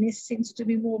of Venice seems to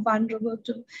be more vulnerable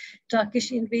to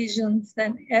Turkish invasions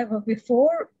than ever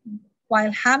before,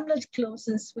 while Hamlet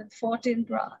closes with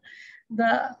Fortinbras,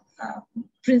 the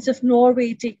Prince of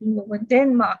Norway taking over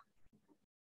Denmark.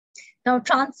 Now,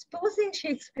 transposing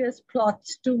Shakespeare's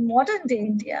plots to modern-day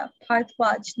India,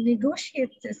 Bharadwaj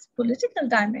negotiates this political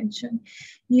dimension,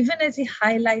 even as he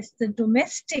highlights the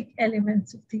domestic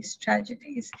elements of these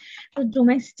tragedies. The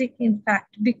domestic, in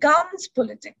fact, becomes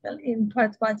political in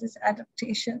Bharadwaj's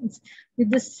adaptations, with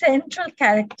the central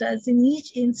characters in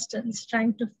each instance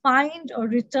trying to find or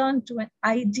return to an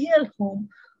ideal home,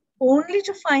 only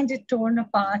to find it torn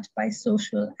apart by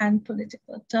social and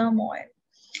political turmoil.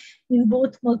 In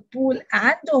both Maqbool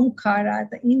and Omkara,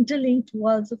 the interlinked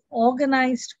worlds of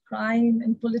organized crime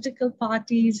and political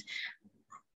parties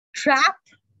trap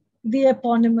the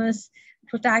eponymous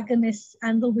protagonists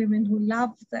and the women who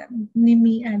love them,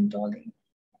 Nimi and Dolly.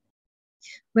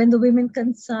 When the women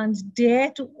concerned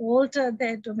dare to alter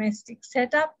their domestic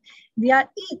setup, they are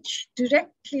each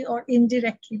directly or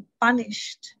indirectly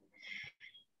punished.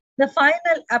 The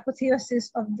final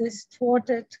apotheosis of this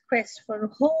thwarted quest for a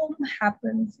home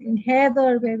happens in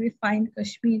Heather, where we find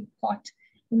Kashmir caught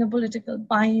in a political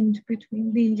bind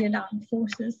between the Indian armed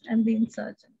forces and the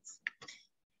insurgents.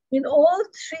 In all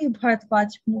three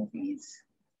Bharadwaj movies,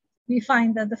 we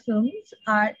find that the films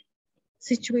are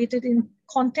situated in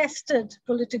contested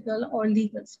political or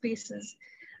legal spaces.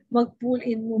 Maqbool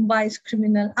in Mumbai's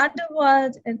criminal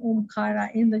underworld and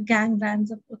Omkara in the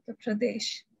ganglands of Uttar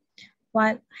Pradesh,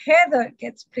 while Heather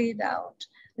gets played out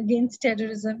against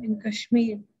terrorism in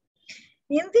Kashmir.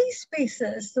 In these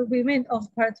spaces, the women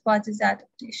of Bharadwaj's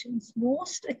adaptations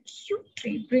most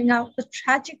acutely bring out the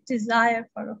tragic desire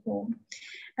for a home,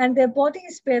 and their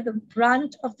bodies bear the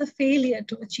brunt of the failure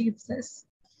to achieve this.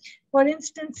 For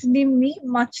instance, Nimmi,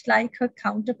 much like her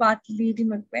counterpart Lady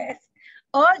Macbeth,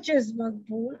 urges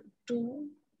Maqbool to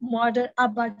murder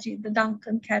Abbaji, the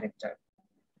Duncan character.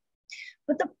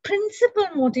 But the principal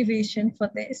motivation for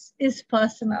this is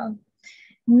personal.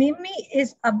 Nimmi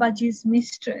is Abbaji's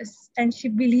mistress, and she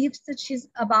believes that she's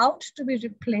about to be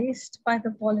replaced by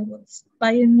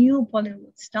a new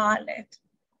Bollywood starlet.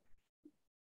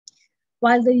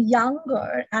 While the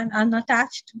younger and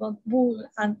unattached Maqbool,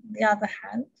 on the other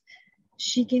hand,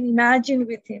 she can imagine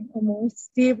with him a more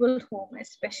stable home,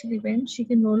 especially when she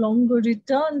can no longer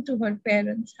return to her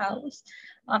parents' house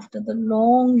after the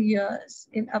long years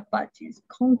in Abbaji's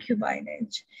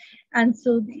concubinage. And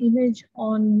so the image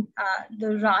on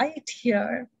the right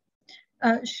here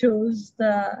shows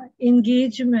the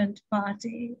engagement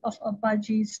party of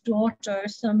Abbaji's daughter,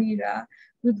 Samira,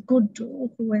 with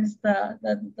Guddu, who is the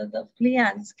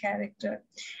Fleance character.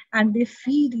 And they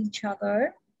feed each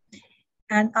other.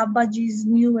 And Abbaji's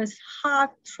newest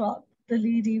heartthrob, the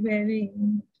lady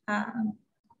wearing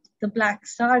the black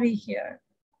sari here,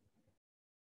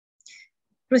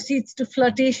 proceeds to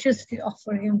flirtatiously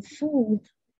offer him food.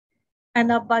 And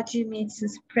Abbaji makes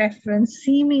his preference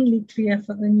seemingly clear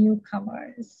for the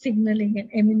newcomer, signaling an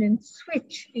imminent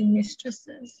switch in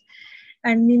mistresses.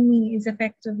 And Nimmi is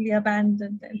effectively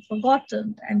abandoned and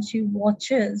forgotten, and she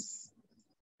watches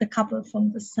the couple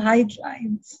from the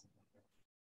sidelines.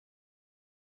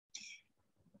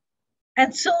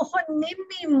 And so for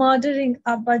Nimmi, murdering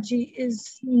Abbaji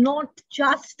is not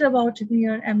just about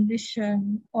mere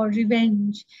ambition or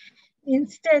revenge.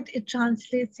 Instead, it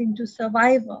translates into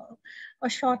survival, a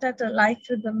shot at a life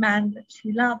with the man that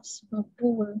she loves,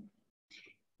 Maqbool.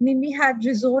 Nimmi had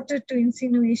resorted to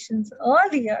insinuations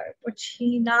earlier, but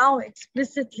she now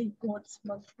explicitly quotes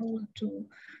Maqbool to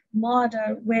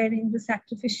murder wearing the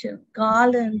sacrificial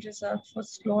garland reserved for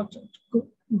slaughtered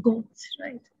goats,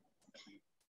 right?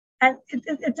 And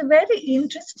it's a very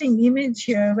interesting image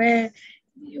here where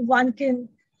one can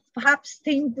perhaps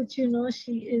think that, you know,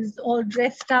 she is all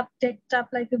dressed up, decked up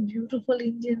like a beautiful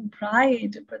Indian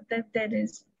bride, but that there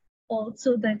is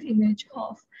also that image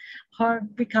of her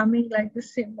becoming like the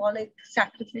symbolic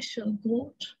sacrificial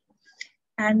goat.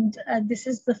 And this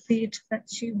is the fate that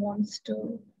she wants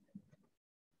to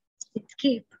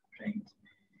escape, right?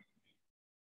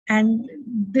 And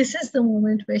this is the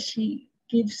moment where she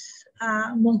gives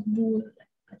Maqbool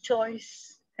a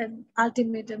choice, an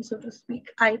ultimatum, so to speak,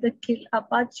 either kill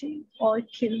Abbaji or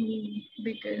kill me,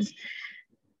 because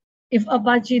if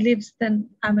Abbaji lives, then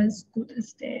I'm as good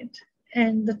as dead.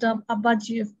 And the term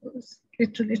Abbaji, of course,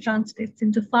 literally translates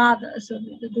into father. So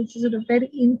this is a very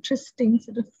interesting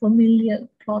sort of familial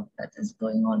plot that is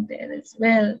going on there as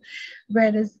well.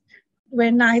 Whereas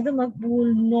where neither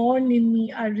Maqbool nor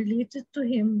Nimmi are related to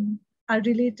him, are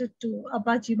related to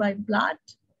Abbaji by blood,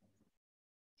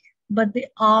 but they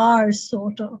are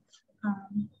sort of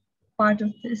part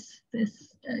of this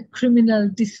criminal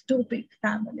dystopic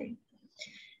family.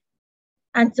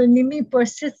 And so Nimmi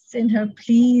persists in her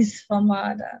pleas for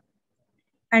murder,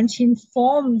 and she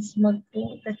informs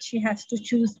Maqbool that she has to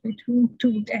choose between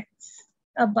two deaths,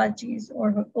 Abbaji's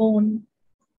or her own.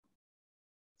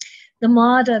 The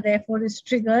murder, therefore, is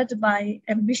triggered by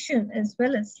ambition as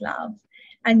well as love,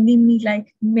 and Nimmi,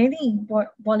 like many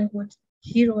Bollywood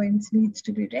heroines, needs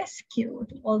to be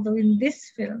rescued, although in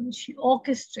this film, she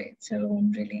orchestrates her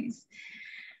own release.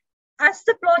 As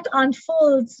the plot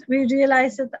unfolds, we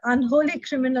realize that the unholy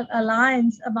criminal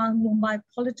alliance among Mumbai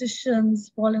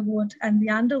politicians, Bollywood, and the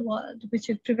underworld, which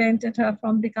had prevented her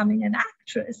from becoming an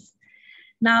actress,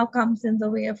 now comes in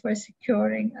the way of her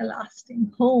securing a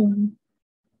lasting home.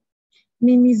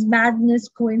 Nimmi's madness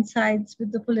coincides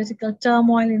with the political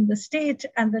turmoil in the state,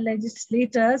 and the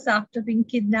legislators, after being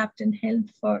kidnapped and held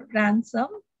for ransom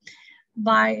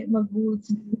by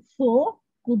Maqbool's foe,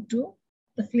 Guddu,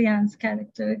 the Fleance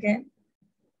character again.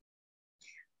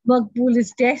 Maqbool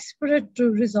is desperate to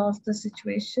resolve the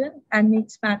situation and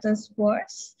makes matters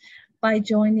worse by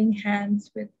joining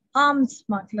hands with armed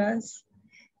smugglers.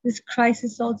 This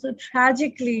crisis also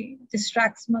tragically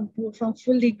distracts Maqbool from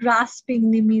fully grasping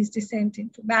Nimmi's descent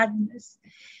into madness.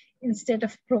 Instead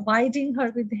of providing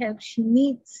her with the help she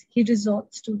needs, he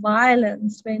resorts to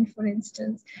violence when, for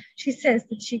instance, she says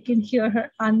that she can hear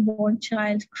her unborn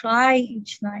child cry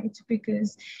each night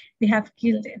because they have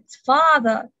killed its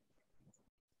father.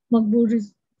 Maqbool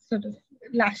sort of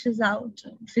lashes out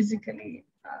and physically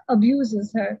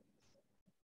abuses her.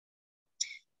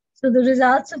 So the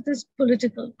results of this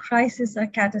political crisis are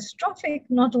catastrophic,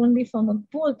 not only for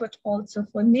Maqbool, but also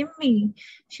for Nimmi.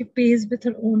 She pays with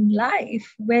her own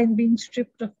life when, being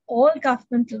stripped of all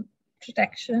governmental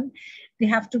protection, they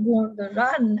have to go on the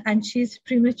run, and she's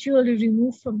prematurely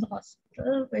removed from the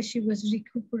hospital where she was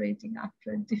recuperating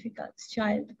after a difficult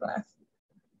childbirth.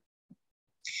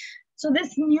 So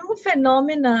this new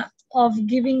phenomena of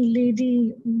giving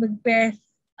Lady Macbeth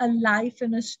a life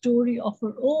and a story of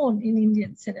her own in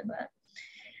Indian cinema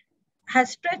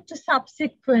has spread to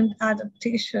subsequent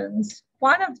adaptations.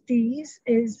 One of these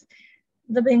is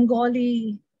the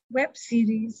Bengali web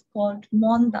series called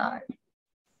Mondar.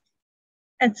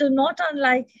 And so not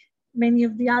unlike many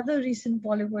of the other recent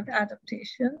Bollywood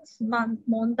adaptations,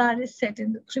 Mondar is set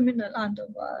in the criminal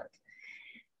underworld.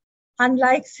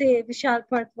 Unlike, say, Vishal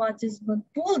Bharadwaj's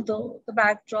Makbul, though, the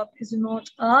backdrop is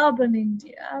not urban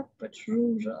India, but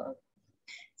rural.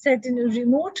 Set in a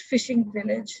remote fishing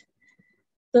village,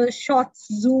 the shots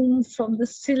zoom from the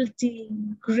silty,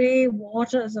 grey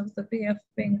waters of the Bay of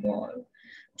Bengal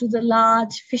to the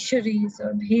large fisheries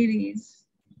or bheris.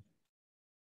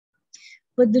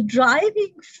 But the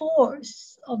driving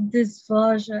force of this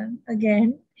version,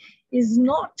 again, is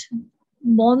not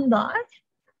Mondar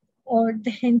or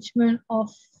the henchman of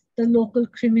the local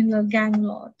criminal gang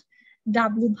lord,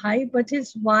 W. Bhai, but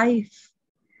his wife,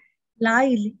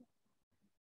 Laili.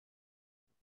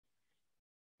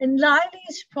 And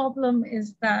Laili's problem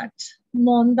is that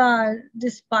Mondar,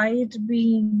 despite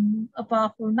being a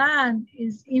powerful man,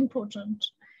 is impotent.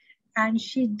 And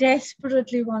she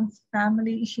desperately wants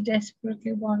family. She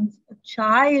desperately wants a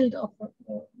child of her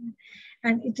own.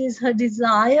 And it is her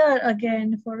desire,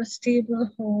 again, for a stable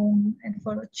home and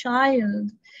for a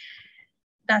child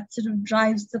that sort of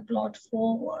drives the plot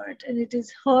forward. And it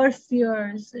is her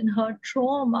fears and her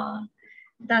trauma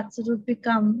that sort of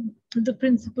become the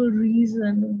principal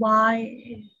reason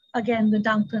why, again, the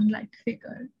Duncan-like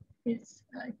figure is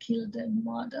killed and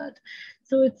murdered.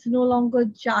 So it's no longer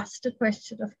just a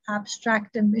question of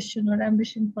abstract ambition or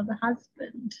ambition for the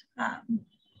husband.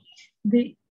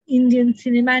 The Indian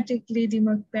cinematic Lady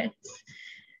Macbeths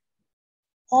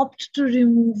opt to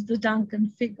remove the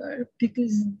Duncan figure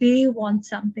because they want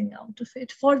something out of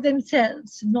it for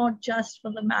themselves, not just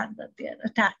for the man that they are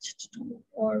attached to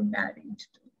or married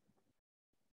to.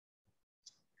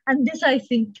 And this, I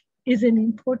think, is an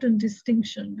important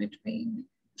distinction between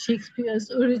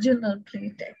Shakespeare's original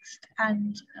play text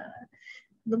and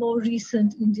the more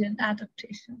recent Indian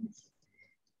adaptations.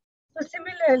 So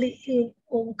similarly, in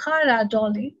Omkara,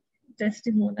 Dolly,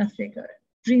 Desdemona figure,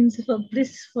 dreams of a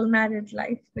blissful married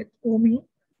life with Omi,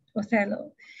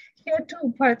 Othello. Here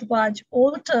too, Bharadwaj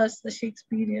alters the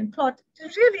Shakespearean plot in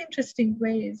really interesting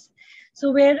ways.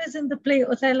 So whereas in the play,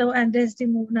 Othello and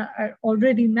Desdemona are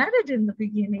already married in the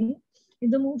beginning, in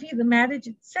the movie, the marriage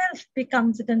itself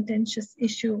becomes a contentious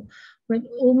issue when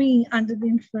Omi, under the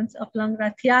influence of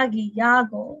Langra Tyagi,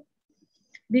 Yago,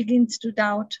 begins to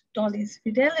doubt Dolly's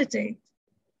fidelity.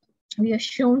 We are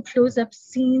shown close-up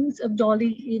scenes of Dolly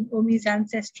in Omi's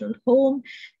ancestral home,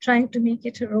 trying to make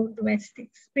it her own domestic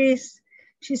space.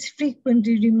 She's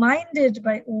frequently reminded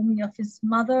by Omi of his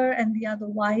mother and the other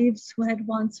wives who had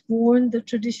once worn the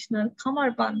traditional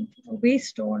kamarband, a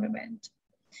waist ornament,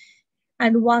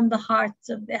 and won the hearts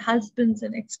of their husbands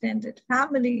and extended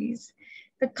families.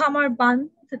 The kamarband,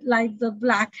 like the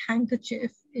black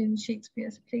handkerchief in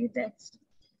Shakespeare's playtext,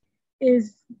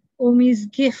 is Omi's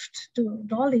gift to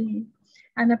Dolly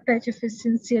and a pledge of his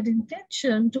sincere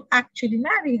intention to actually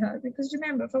marry her. Because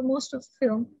remember, for most of the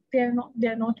film,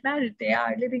 they're not married. They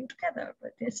are living together,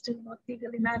 but they're still not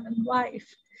legally man and wife.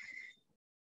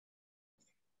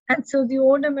 And so the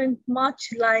ornament, much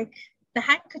like the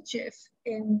handkerchief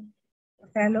in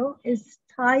Othello, is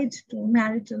tied to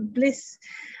marital bliss.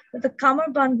 But the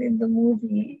kamarband in the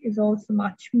movie is also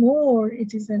much more.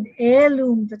 It is an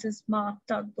heirloom that has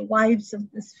marked out the wives of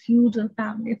this feudal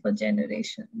family for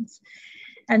generations.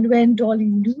 And when Dolly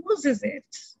loses it,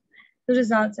 the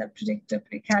results are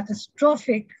predictably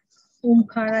catastrophic.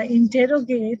 Omkara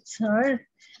interrogates her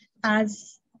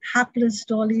as hapless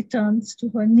Dolly turns to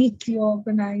her neatly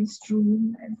organized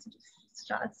room and sort of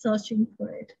starts searching for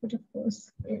it, but of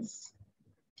course is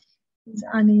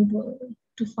unable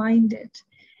to find it.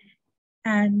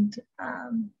 And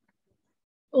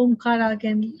Omkara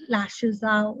again lashes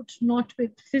out, not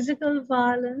with physical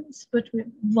violence, but with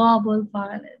verbal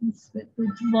violence, with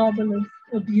verbal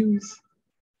abuse,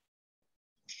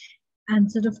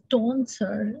 and sort of taunts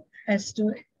her as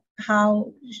to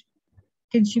how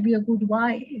can she be a good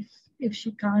wife if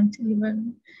she can't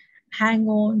even hang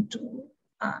on to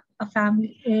a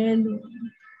family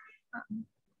heirloom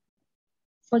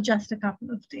for just a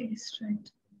couple of days, right?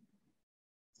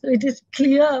 So it is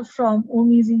clear from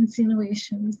Omi's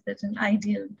insinuations that an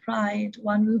ideal bride,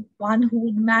 one who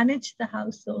would manage the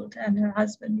household and her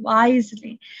husband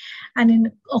wisely and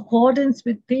in accordance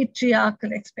with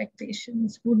patriarchal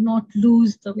expectations, would not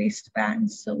lose the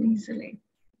waistband so easily.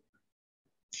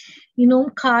 In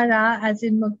Omkara, as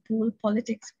in Makbul,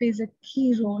 politics plays a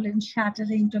key role in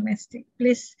shattering domestic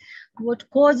bliss. What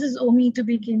causes Omi to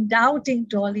begin doubting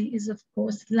Dolly is, of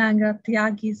course, Langra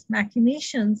Tyagi's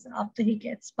machinations after he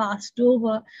gets passed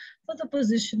over for the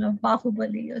position of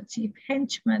Bahubali, or chief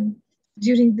henchman,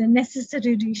 during the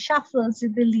necessary reshuffles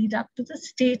in the lead up to the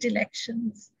state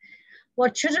elections.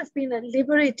 What should have been a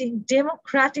liberating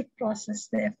democratic process,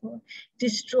 therefore,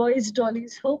 destroys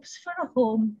Dolly's hopes for a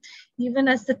home, even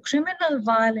as the criminal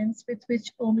violence with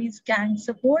which Omi's gang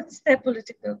supports their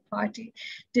political party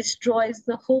destroys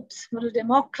the hopes for a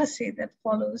democracy that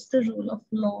follows the rule of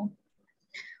law.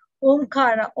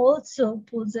 Omkara also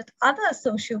pulls at other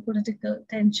socio-political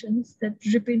tensions that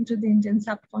rip into the Indian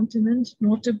subcontinent,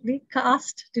 notably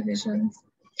caste divisions.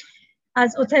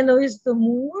 As Othello is the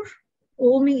Moor,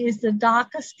 Omi is the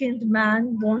darker-skinned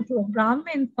man born to a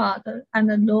Brahmin father and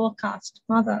a lower caste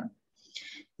mother.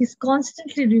 He's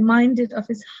constantly reminded of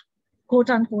his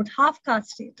quote-unquote half-caste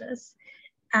status,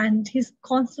 and he's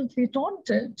constantly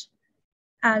taunted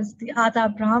as the other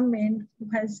Brahmin who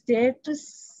has dared to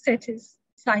set his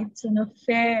sights on a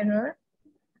fairer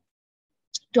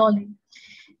Dolly.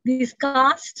 These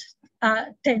caste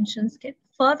tensions get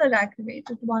further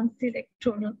aggravated once the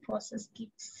electoral process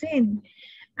kicks in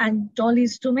and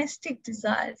Dolly's domestic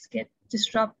desires get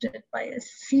disrupted by a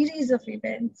series of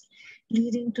events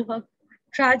leading to her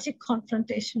tragic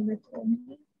confrontation with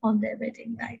Omi on their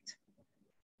wedding night.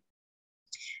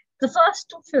 The first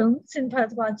two films in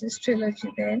Bharadwaj's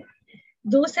trilogy then,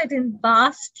 though set in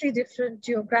vastly different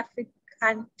geographic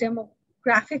and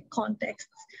demographic contexts,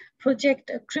 project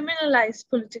a criminalized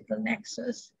political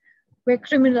nexus where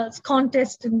criminals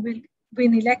contest and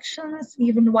win elections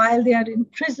even while they are in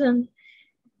prison,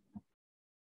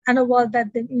 and a world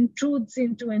that then intrudes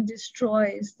into and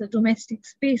destroys the domestic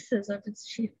spaces of its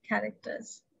chief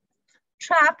characters.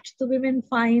 Trapped, the women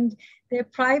find their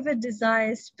private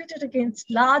desires pitted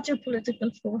against larger political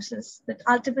forces that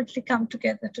ultimately come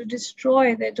together to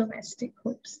destroy their domestic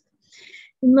hopes.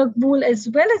 In Maqbool, as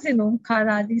well as in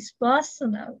Omkara, these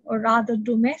personal, or rather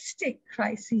domestic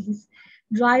crises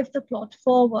drive the plot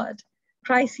forward,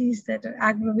 crises that are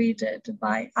aggravated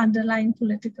by underlying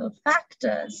political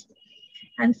factors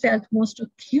and felt most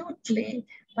acutely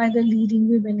by the leading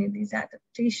women in these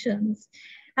adaptations.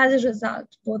 As a result,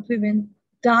 both women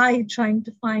die trying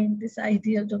to find this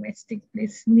ideal domestic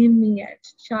bliss, Nimmi at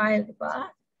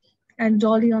childbirth and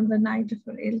Dolly on the night of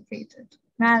her ill-fated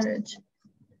marriage.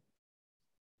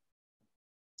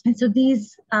 And so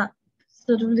these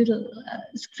sort of little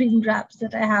screen grabs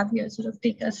that I have here sort of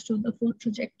take us through the full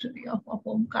trajectory of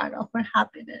Omkara, of her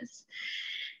happiness.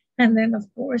 And then, of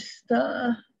course,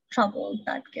 the trouble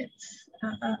that gets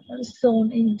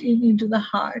sown into the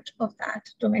heart of that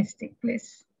domestic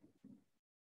bliss.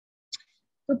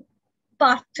 So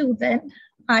part two then,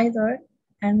 Either,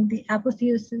 and the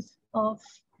apotheosis of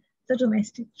the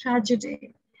domestic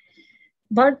tragedy.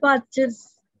 Bharadwaj's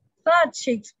third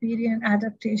Shakespearean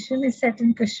adaptation is set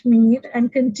in Kashmir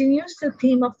and continues the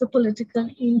theme of the political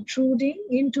intruding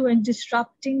into and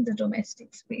disrupting the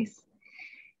domestic space.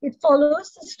 It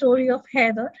follows the story of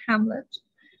Haider, Hamlet,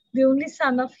 the only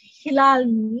son of Hilal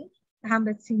Mir,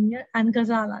 Hamlet Sr., and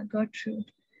Ghazala,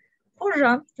 Gertrude.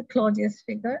 Khurram, the Claudius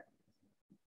figure,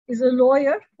 is a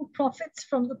lawyer who profits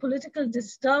from the political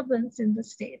disturbance in the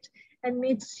state and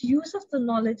makes use of the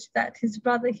knowledge that his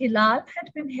brother Hilal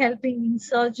had been helping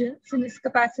insurgents in his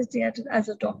capacity as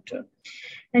a doctor,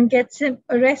 and gets him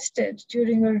arrested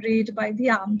during a raid by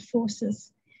the armed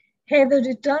forces. Haider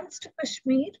returns to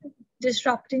Kashmir,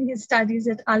 disrupting his studies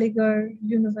at Aligarh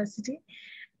University,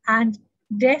 and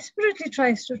desperately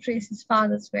tries to trace his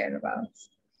father's whereabouts.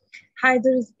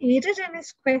 Haider is aided in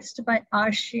his quest by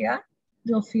Arshia,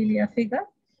 the Ophelia figure,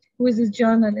 who is a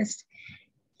journalist.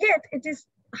 Yet it is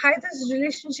Haider's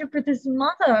relationship with his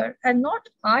mother and not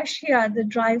Arshia that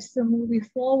drives the movie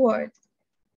forward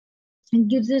and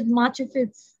gives it much of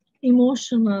its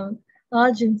emotional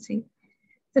urgency.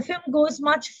 The film goes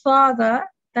much farther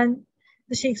than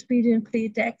the Shakespearean play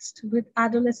text, with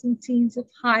adolescent scenes of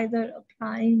Haider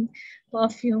applying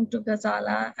perfume to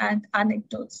Ghazala and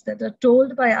anecdotes that are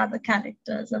told by other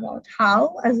characters about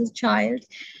how, as a child,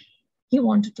 he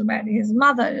wanted to marry his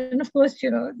mother. And of course,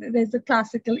 you know, there's a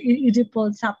classical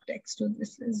Oedipal subtext to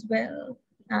this as well,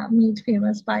 made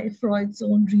famous by Freud's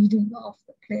own reading of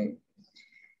the play.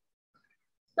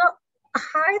 So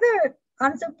Haider,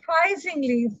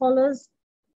 unsurprisingly, follows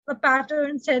the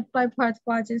pattern set by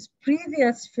Bharadwaj's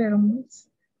previous films,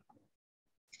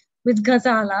 with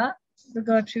Ghazala, the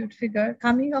Gertrude figure,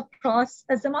 coming across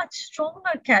as a much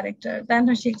stronger character than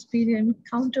her Shakespearean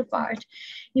counterpart,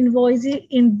 in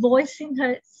voicing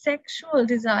her sexual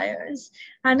desires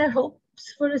and her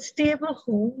hopes for a stable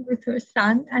home with her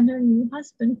son and her new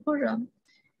husband, Khurram.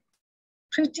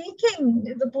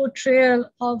 Critiquing the portrayal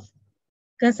of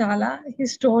Ghazala,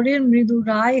 historian Mridu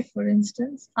Rai, for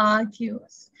instance,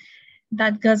 argues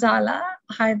that Ghazala,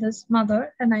 Haider's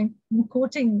mother, and I'm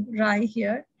quoting Rai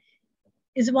here,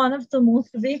 is one of the most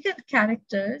vacant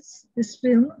characters this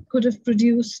film could have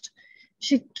produced.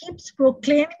 She keeps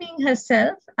proclaiming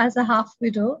herself as a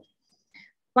half-widow,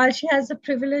 while she has the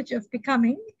privilege of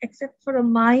becoming, except for a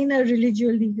minor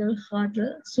religio-legal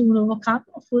hurdle, soon overcome,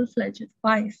 a full-fledged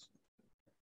wife.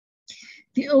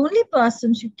 The only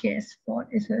person she cares for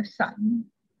is her son.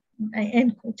 I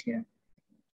end quote here.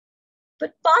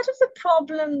 But part of the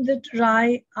problem that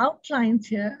Rai outlines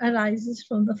here arises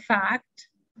from the fact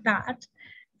that,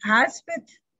 as with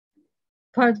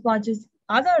Bharadwaj's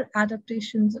other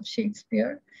adaptations of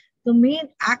Shakespeare, the main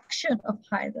action of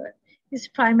Hyder is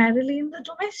primarily in the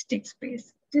domestic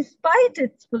space, despite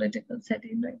its political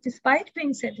setting, right? Despite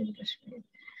being set in Kashmir.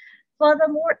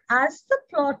 Furthermore, as the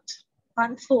plot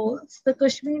unfolds, the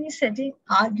Kashmiri setting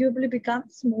arguably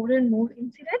becomes more and more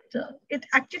incidental. It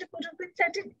actually could have been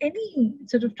set in any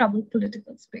sort of troubled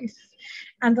political space,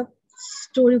 and the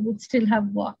story would still have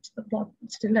worked, the plot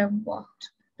would still have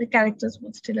worked, the characters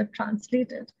would still have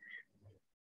translated.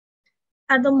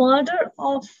 And the murder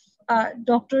of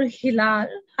Dr. Hilal,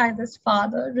 Hyder's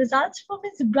father, results from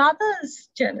his brother's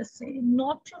jealousy,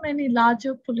 not from any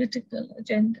larger political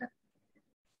agenda.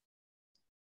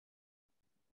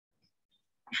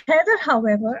 Hyder,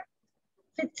 however,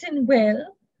 fits in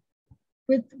well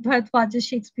with Bharadwaj's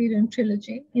Shakespearean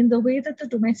trilogy in the way that the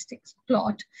domestic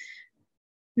plot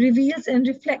reveals and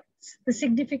reflects the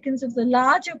significance of the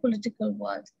larger political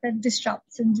world that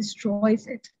disrupts and destroys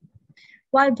it.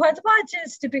 While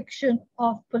Bharadwaj's depiction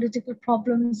of political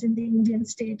problems in the Indian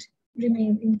state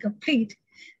remain incomplete,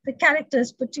 the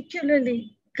characters,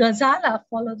 particularly Ghazala,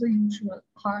 follow the usual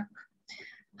arc.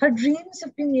 Her dreams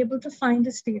of being able to find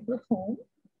a stable home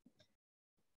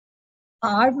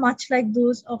are, much like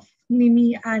those of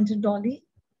Nimi and Dolly,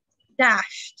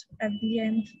 dashed at the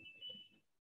end.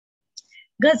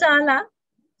 Ghazala,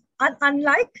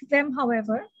 unlike them,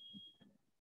 however,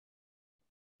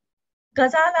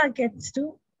 Ghazala gets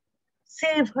to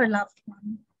save her loved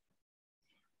one.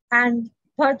 And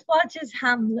Bharadwaj's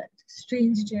Hamlet,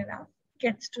 strangely enough,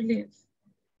 gets to live.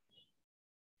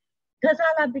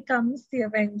 Ghazala becomes the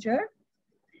avenger.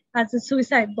 As a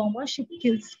suicide bomber, she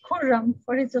kills Khurram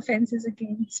for his offenses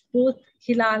against both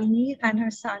Hilal Mir and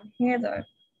her son Haider.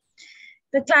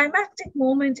 The climactic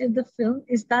moment in the film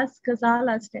is thus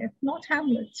Ghazala's death, not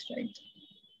Hamlet's, right?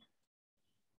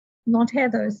 Not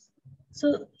Haider's.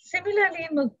 So similarly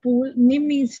in Maqbool,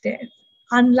 Nimmi's death,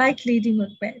 unlike Lady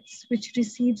Macbeth's, which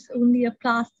receives only a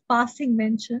passing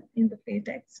mention in the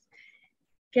playtext,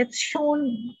 gets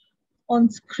shown on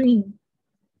screen.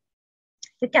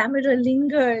 The camera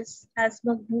lingers as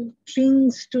Maqbool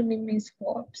clings to Nimmi's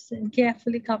corpse and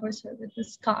carefully covers her with a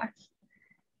scarf.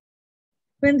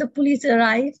 When the police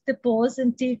arrive, they pause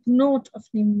and take note of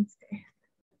Nimmi's death.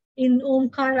 In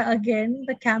Omkara again,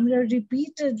 the camera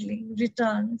repeatedly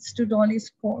returns to Dolly's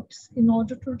corpse in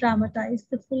order to dramatize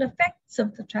the full effects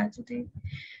of the tragedy.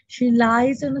 She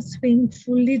lies on a swing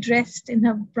fully dressed in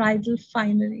her bridal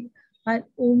finery, while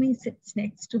Omi sits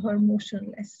next to her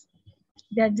motionless.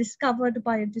 They are discovered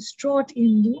by a distraught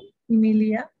Indu,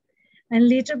 Emilia, and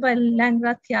later by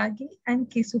Langra Tyagi and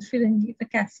Kesu Firangi, the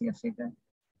Cassia figure.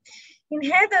 In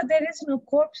Haider, there is no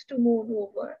corpse to mourn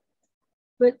over,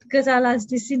 but Ghazala's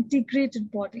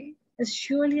disintegrated body, as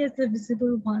surely as the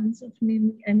visible ones of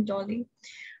Nimmi and Dolly,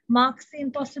 marks the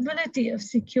impossibility of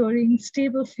securing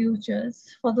stable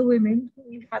futures for the women who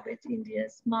inhabit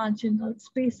India's marginal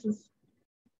spaces.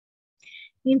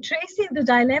 In tracing the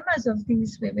dilemmas of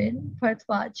these women,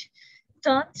 Bharadwaj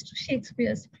turns to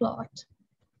Shakespeare's plot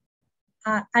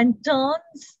and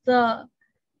turns the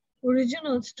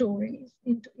original stories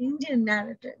into Indian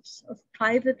narratives of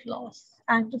private loss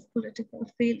and of political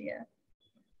failure.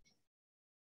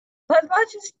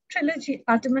 Bharadwaj's trilogy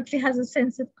ultimately has a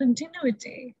sense of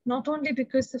continuity, not only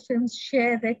because the films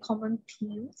share their common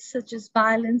themes, such as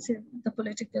violence in the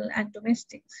political and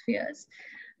domestic spheres,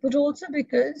 but also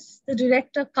because the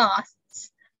director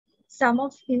casts some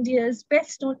of India's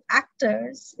best-known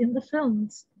actors in the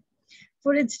films.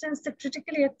 For instance, the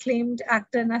critically acclaimed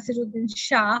actor Nasiruddin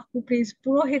Shah, who plays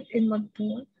Purohit in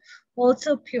Maqbool,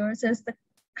 also appears as the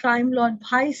crime lord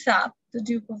Bhai Saab, the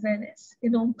Duke of Venice,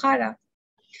 in Omkara.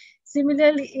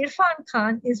 Similarly, Irfan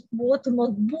Khan is both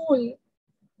Maqbool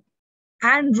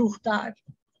and Ruhdar.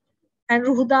 And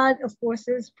Ruhdar, of course,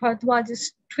 is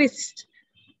Bharadwaj's twist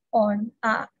on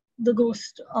the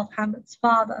ghost of Hamlet's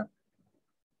father.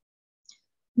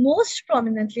 Most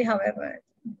prominently, however,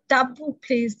 Dabbu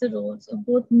plays the roles of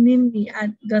both Nimmi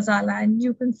and Ghazala, and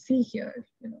you can see here,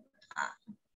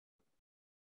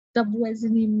 Dabbu as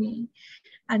Nimmi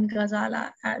and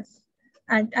Ghazala as,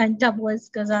 and Dabbu as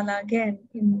Ghazala again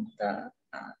in the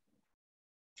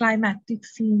climactic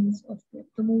scenes of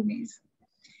the movies.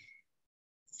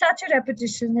 Such a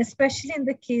repetition, especially in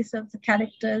the case of the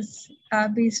characters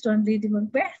based on Lady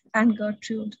Macbeth and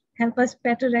Gertrude, help us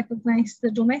better recognize the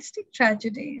domestic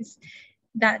tragedies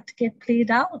that get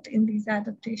played out in these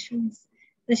adaptations,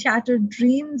 the shattered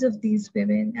dreams of these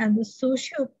women, and the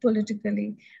socio-politically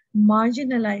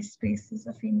marginalized spaces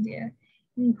of India.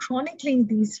 In chronicling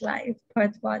these lives,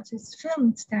 Bharadwaj's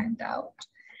films stand out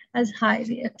as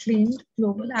highly acclaimed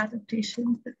global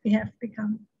adaptations that they have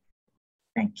become.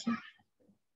 Thank you.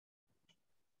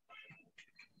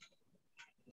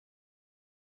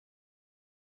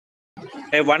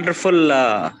 A wonderful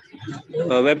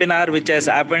webinar which has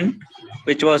happened,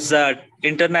 which was an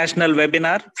international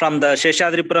webinar from the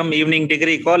Sheshadripuram Evening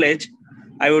Degree College.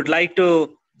 I would like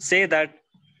to say that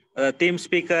theme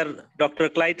speaker Dr.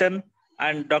 Clayton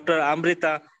and Dr.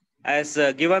 Amrita has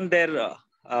given their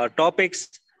topics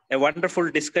a wonderful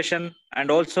discussion,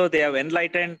 and also they have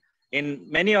enlightened in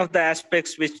many of the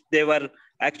aspects which they were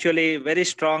actually very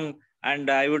strong. And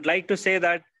I would like to say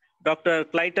that Dr.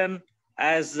 Clayton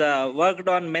has worked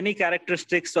on many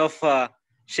characteristics of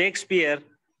Shakespeare,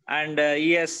 and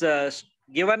he has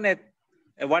given a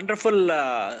wonderful,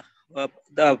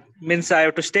 means I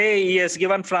have to say, he has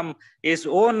given from his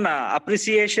own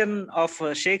appreciation of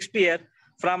Shakespeare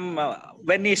from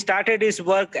when he started his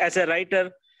work as a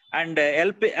writer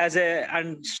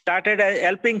and started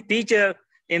helping teacher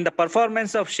in the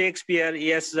performance of Shakespeare. He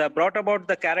has brought about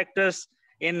the characters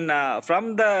in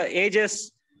from the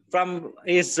ages, from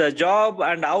his job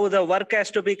and how the work has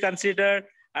to be considered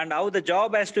and how the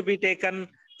job has to be taken,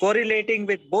 correlating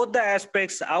with both the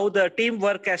aspects, how the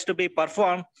teamwork has to be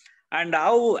performed, and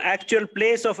how actual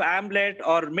plays of Hamlet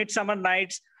or Midsummer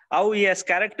Nights, how he has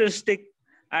characteristic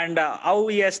and how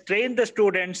he has trained the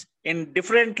students in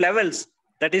different levels.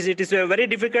 That is, it is a very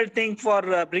difficult thing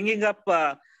for bringing up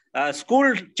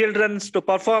school children to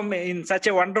perform in such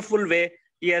a wonderful way.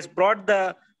 He has brought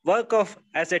the work of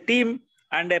as a team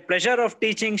and a pleasure of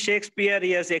teaching Shakespeare.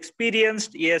 He has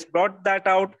experienced, he has brought that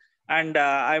out, and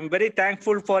I'm very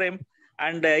thankful for him.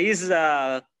 And his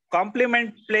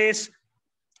compliment place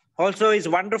also is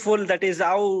wonderful. That is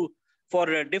how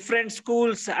for different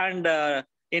schools and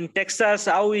in Texas,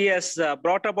 how he has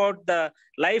brought about the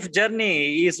life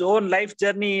journey, his own life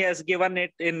journey. He has given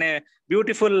it in a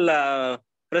beautiful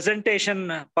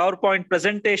presentation, PowerPoint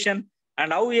presentation,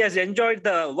 and how he has enjoyed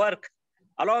the work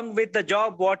along with the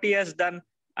job, what he has done,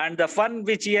 and the fun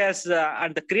which he has,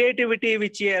 and the creativity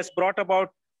which he has brought about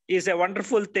is a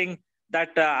wonderful thing.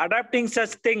 That adapting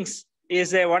such things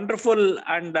is a wonderful,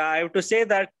 and I have to say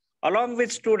that along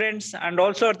with students, and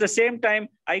also at the same time,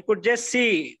 I could just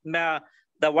see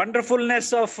the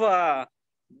wonderfulness of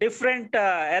different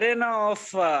arena of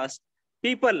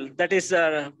people. That is,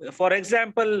 for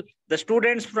example, the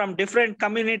students from different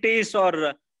communities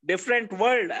or different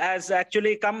world has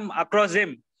actually come across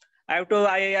him.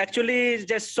 I actually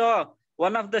just saw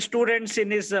one of the students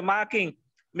in his marking,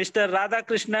 Mr.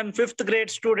 Radhakrishnan, 5th grade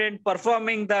student,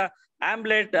 performing the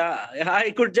Hamlet.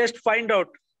 I could just find out,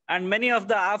 and many of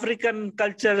the African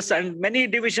cultures and many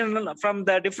divisions from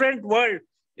the different world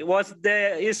was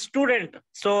his student.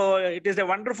 So it is a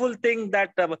wonderful thing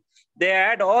that they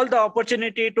had all the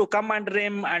opportunity to come under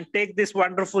him and take this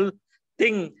wonderful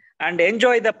thing and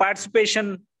enjoy the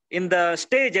participation in the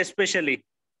stage, especially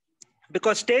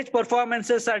because stage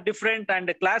performances are different and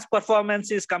the class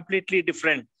performance is completely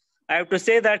different. I have to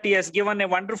say that he has given a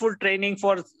wonderful training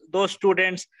for those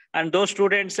students, and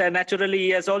naturally he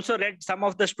has also read some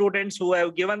of the students who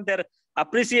have given their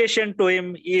appreciation to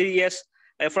him. He has,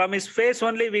 from his face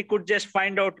only, we could just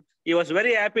find out he was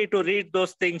very happy to read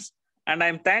those things. And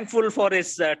I'm thankful for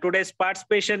his today's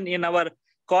participation in our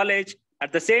college.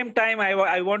 At the same time,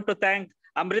 I want to thank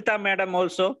Amrita madam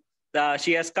also.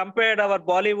 She has compared our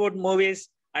Bollywood movies,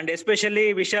 and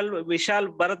especially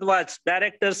Vishal Bharadwaj,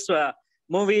 director's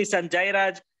movies, and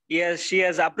Jairaj. She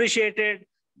has appreciated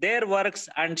their works,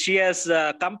 and she has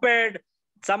compared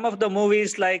some of the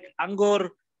movies like Angor,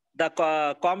 the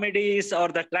comedies or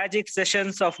the tragic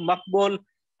sessions of Makbul,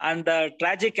 and the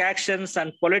tragic actions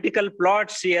and political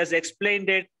plots. She has explained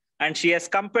it, and she has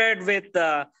compared with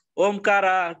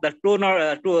Omkara, the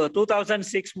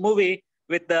 2006 movie,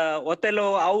 with the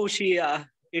Othello, how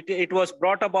it was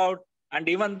brought about. And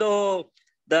even though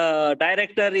the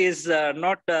director is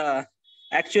not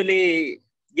actually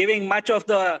giving much of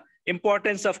the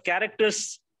importance of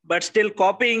characters, but still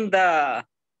copying the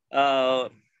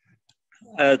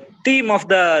theme of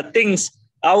the things,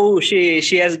 how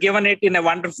she has given it in a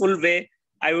wonderful way.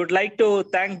 I would like to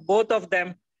thank both of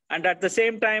them. And at the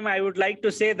same time, I would like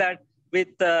to say that with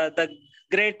the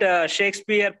great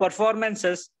Shakespeare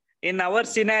performances in our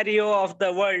scenario of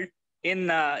the world, in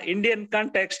Indian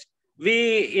context.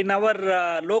 We, in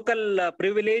our local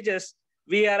privileges,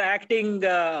 we are acting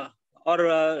or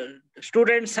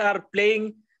students are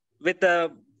playing with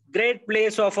a great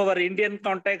plays of our Indian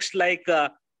context, like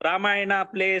Ramayana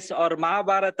plays or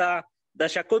Mahabharata. The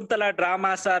Shakuntala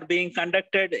dramas are being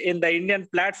conducted in the Indian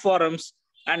platforms,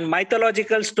 and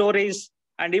mythological stories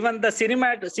and even the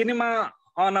cinema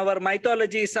on our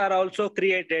mythologies are also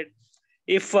created.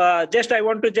 If I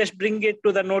want to just bring it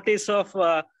to the notice of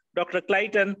Dr.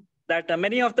 Clayton, that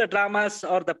many of the dramas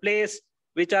or the plays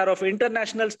which are of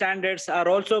international standards are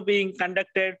also being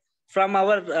conducted from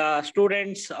our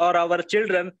students or our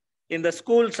children in the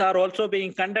schools are also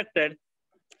being conducted.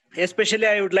 Especially,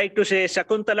 I would like to say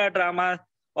Shakuntala drama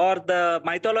or the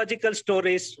mythological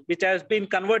stories which has been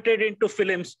converted into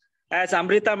films, as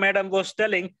Amrita Madam was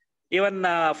telling, even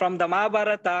from the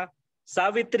Mahabharata,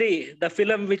 Savitri, the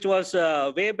film which was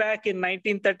way back in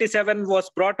 1937 was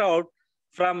brought out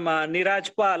from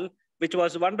Niraj Pal, which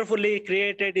was wonderfully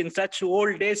created in such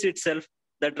old days itself.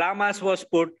 The dramas was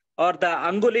put, or the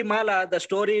Angulimala, the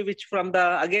story which from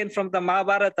the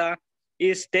Mahabharata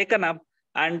is taken up,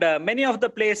 and many of the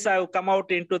plays have come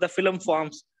out into the film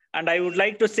forms. And I would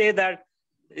like to say that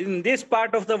in this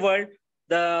part of the world,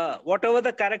 whatever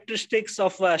the characteristics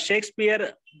of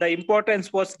Shakespeare, the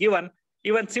importance was given.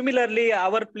 Even similarly,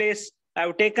 our plays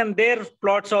have taken their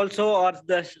plots also, or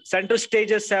the center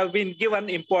stages have been given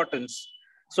importance.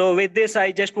 So with this,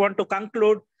 I just want to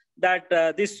conclude that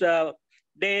this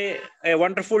day, a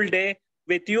wonderful day,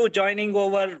 with you joining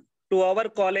over to our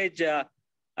college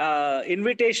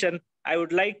invitation. I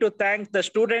would like to thank the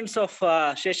students of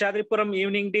Sheshadripuram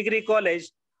Evening Degree College,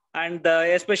 and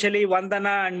especially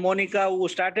Vandana and Monica, who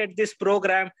started this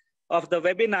program of the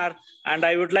webinar. And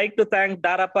I would like to thank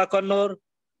Darappa Kannur,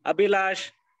 Abhilash,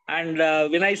 and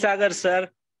Vinay Sagar sir,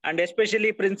 and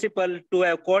especially principal to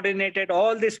have coordinated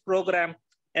all this program.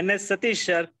 NS Satish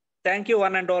sir, thank you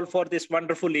one and all for this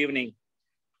wonderful evening.